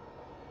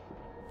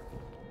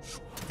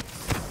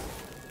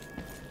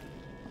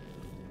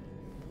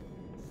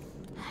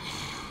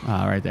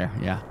 Ah, right there.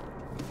 Yeah.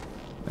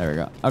 There we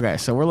go. Okay,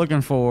 so we're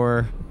looking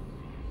for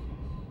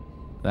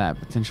that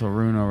potential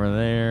rune over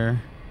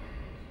there.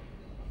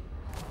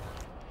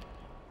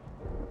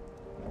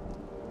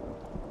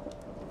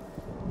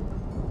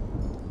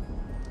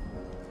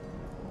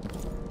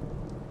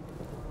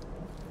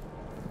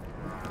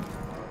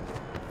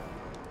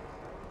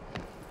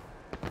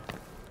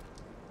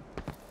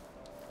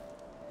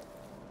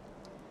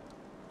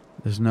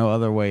 There's no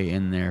other way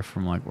in there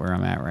from like where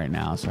I'm at right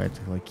now, so I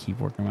have to like keep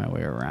working my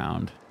way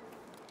around.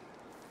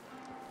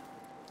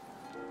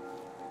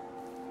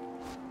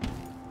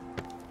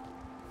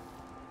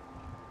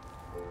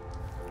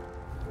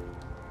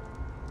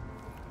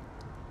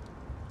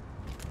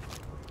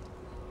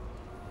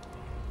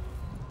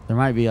 There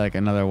might be like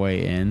another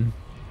way in.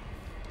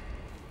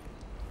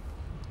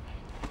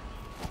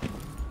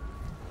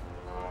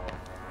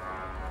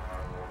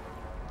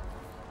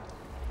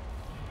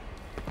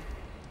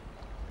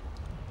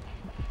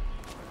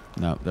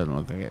 No, doesn't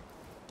look like it.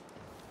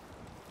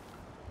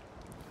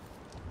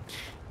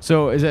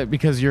 So is that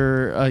because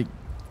you're like,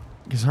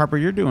 because Harper,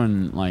 you're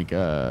doing like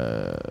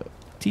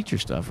teacher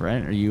stuff,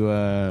 right? Are you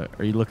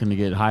looking to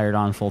get hired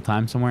on full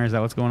time somewhere? Is that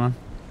what's going on?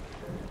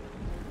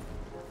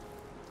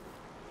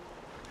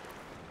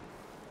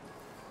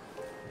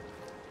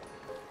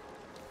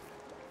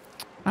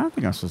 I don't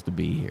think I'm supposed to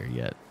be here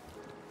yet.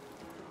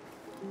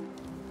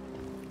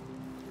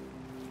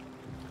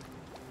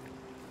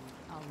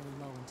 I'll lay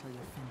low until you're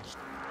finished.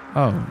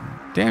 Oh,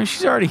 damn,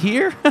 she's already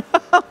here?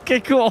 Okay,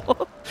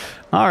 cool.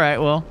 All right,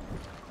 well,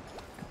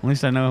 at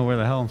least I know where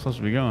the hell I'm supposed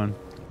to be going.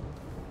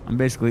 I'm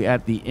basically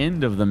at the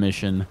end of the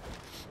mission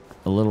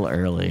a little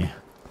early.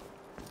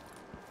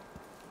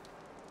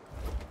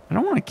 I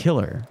don't want to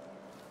kill her.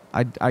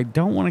 I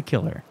don't want to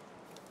kill her.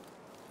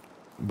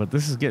 But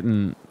this is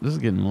getting a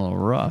little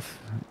rough,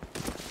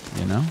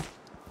 you know?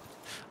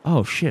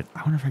 Oh shit,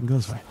 I wonder if I can go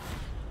this way.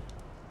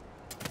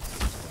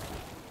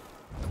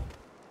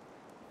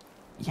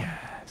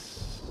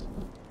 Yes.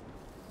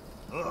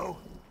 Hello?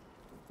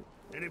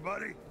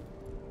 Anybody?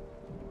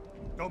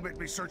 Don't make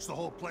me search the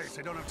whole place.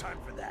 I don't have time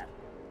for that.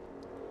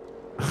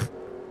 I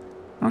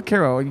don't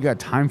care about what you got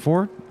time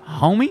for,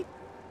 homie.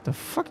 The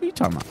fuck are you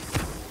talking about?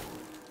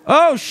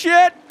 Oh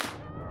shit!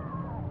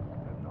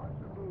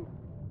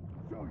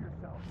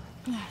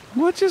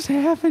 What just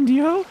happened,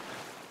 yo?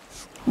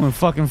 We're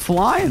fucking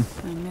flying.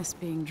 I miss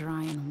being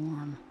dry and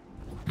warm.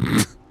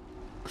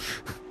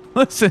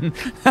 Listen,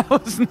 that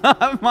was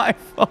not my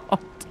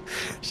fault.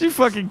 She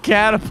fucking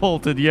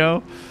catapulted,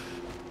 yo.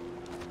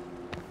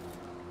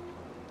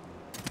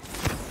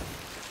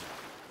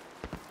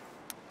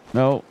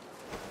 No.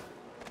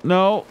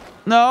 No.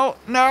 No.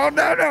 No.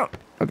 No. No.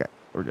 Okay,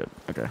 we're good.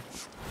 Okay.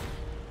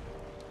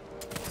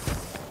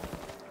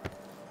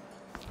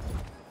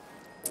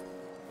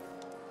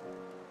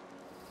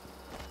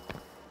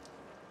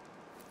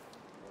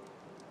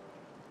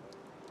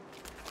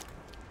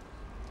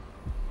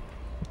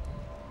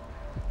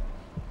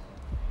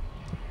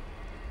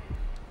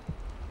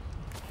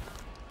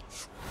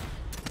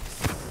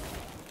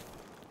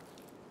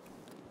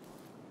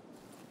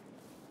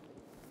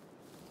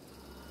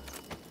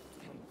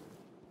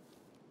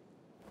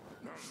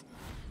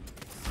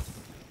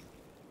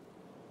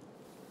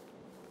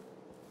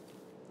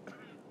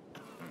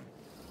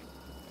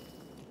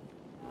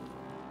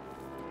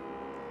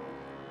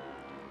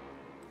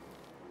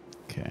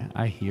 Okay,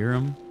 I hear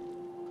him.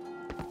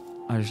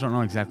 I just don't know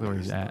exactly where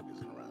he's at.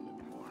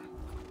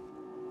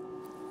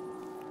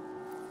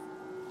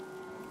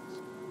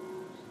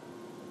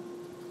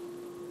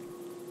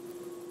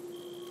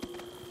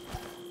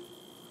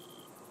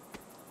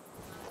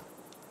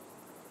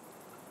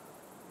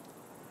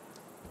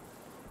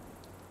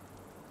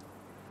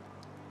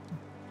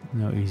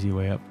 No easy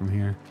way up from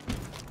here.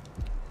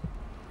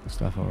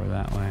 Stuff over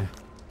that way.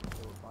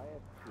 So if I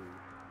have two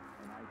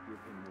and I give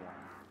him one,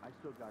 I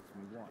still got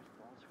me one.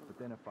 But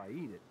then if I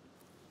eat it,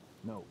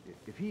 no,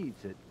 if he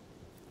eats it,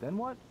 then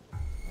what?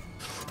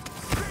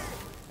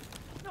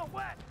 No,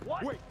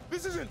 what? Wait,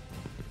 this isn't...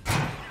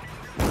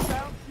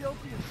 Found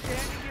guilty of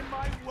standing in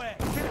my way.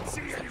 Can't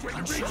see any when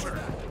you reach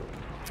her.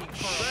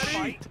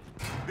 Ready?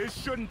 This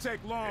shouldn't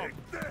take long.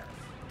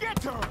 Get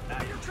to her!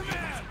 At your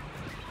command!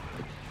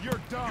 You're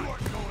done. You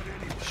aren't going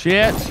anywhere.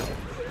 Shit.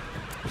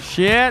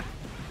 Shit.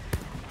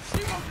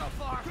 She won't go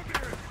far. Come here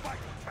and fight,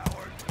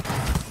 coward.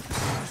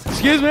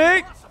 Excuse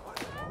me.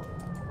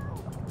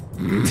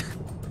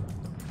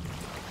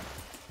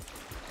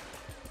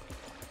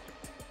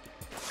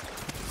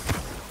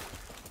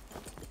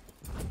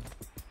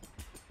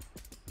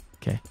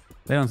 Okay.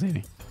 They don't see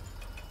me.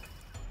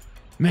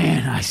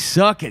 Man, I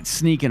suck at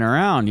sneaking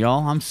around,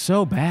 y'all. I'm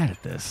so bad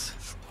at this.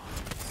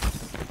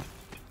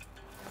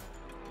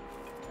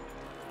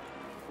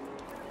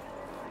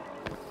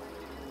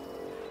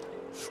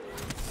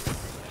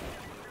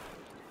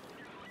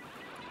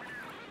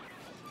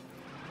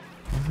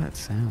 What's that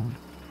sound?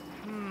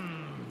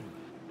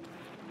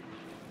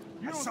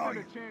 I saw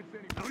you.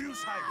 No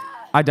use hiding.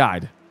 I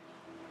died.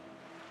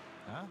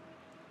 Huh?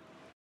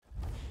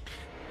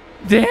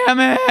 Damn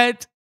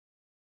it!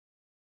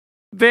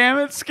 Damn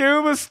it,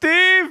 Scuba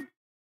Steve!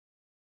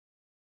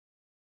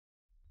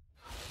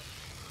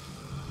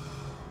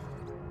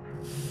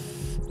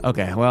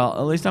 Okay, well,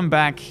 at least I'm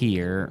back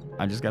here.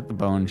 I just got the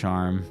bone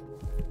charm.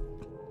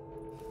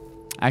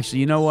 Actually,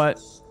 you know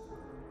what?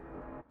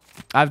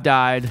 I've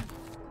died.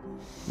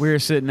 We're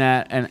sitting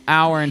at an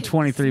hour and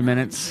 23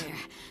 minutes.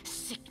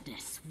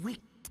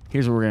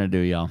 Here's what we're going to do,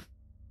 y'all.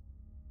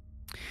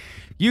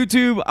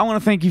 YouTube, I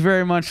want to thank you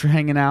very much for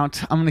hanging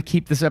out. I'm going to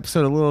keep this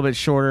episode a little bit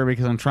shorter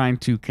because I'm trying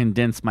to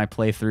condense my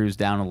playthroughs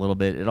down a little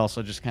bit. It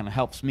also just kind of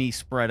helps me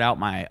spread out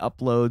my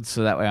uploads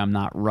so that way I'm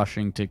not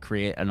rushing to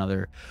create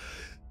another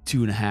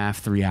 2.5,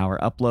 3 hour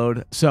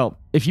upload. So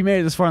if you made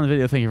it this far in the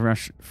video, thank you very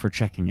much for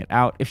checking it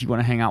out. If you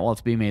want to hang out while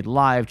it's being made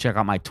live, check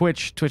out my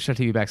Twitch,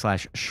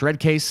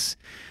 twitch.tv/shredcase.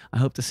 I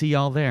hope to see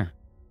y'all there.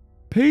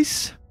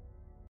 Peace.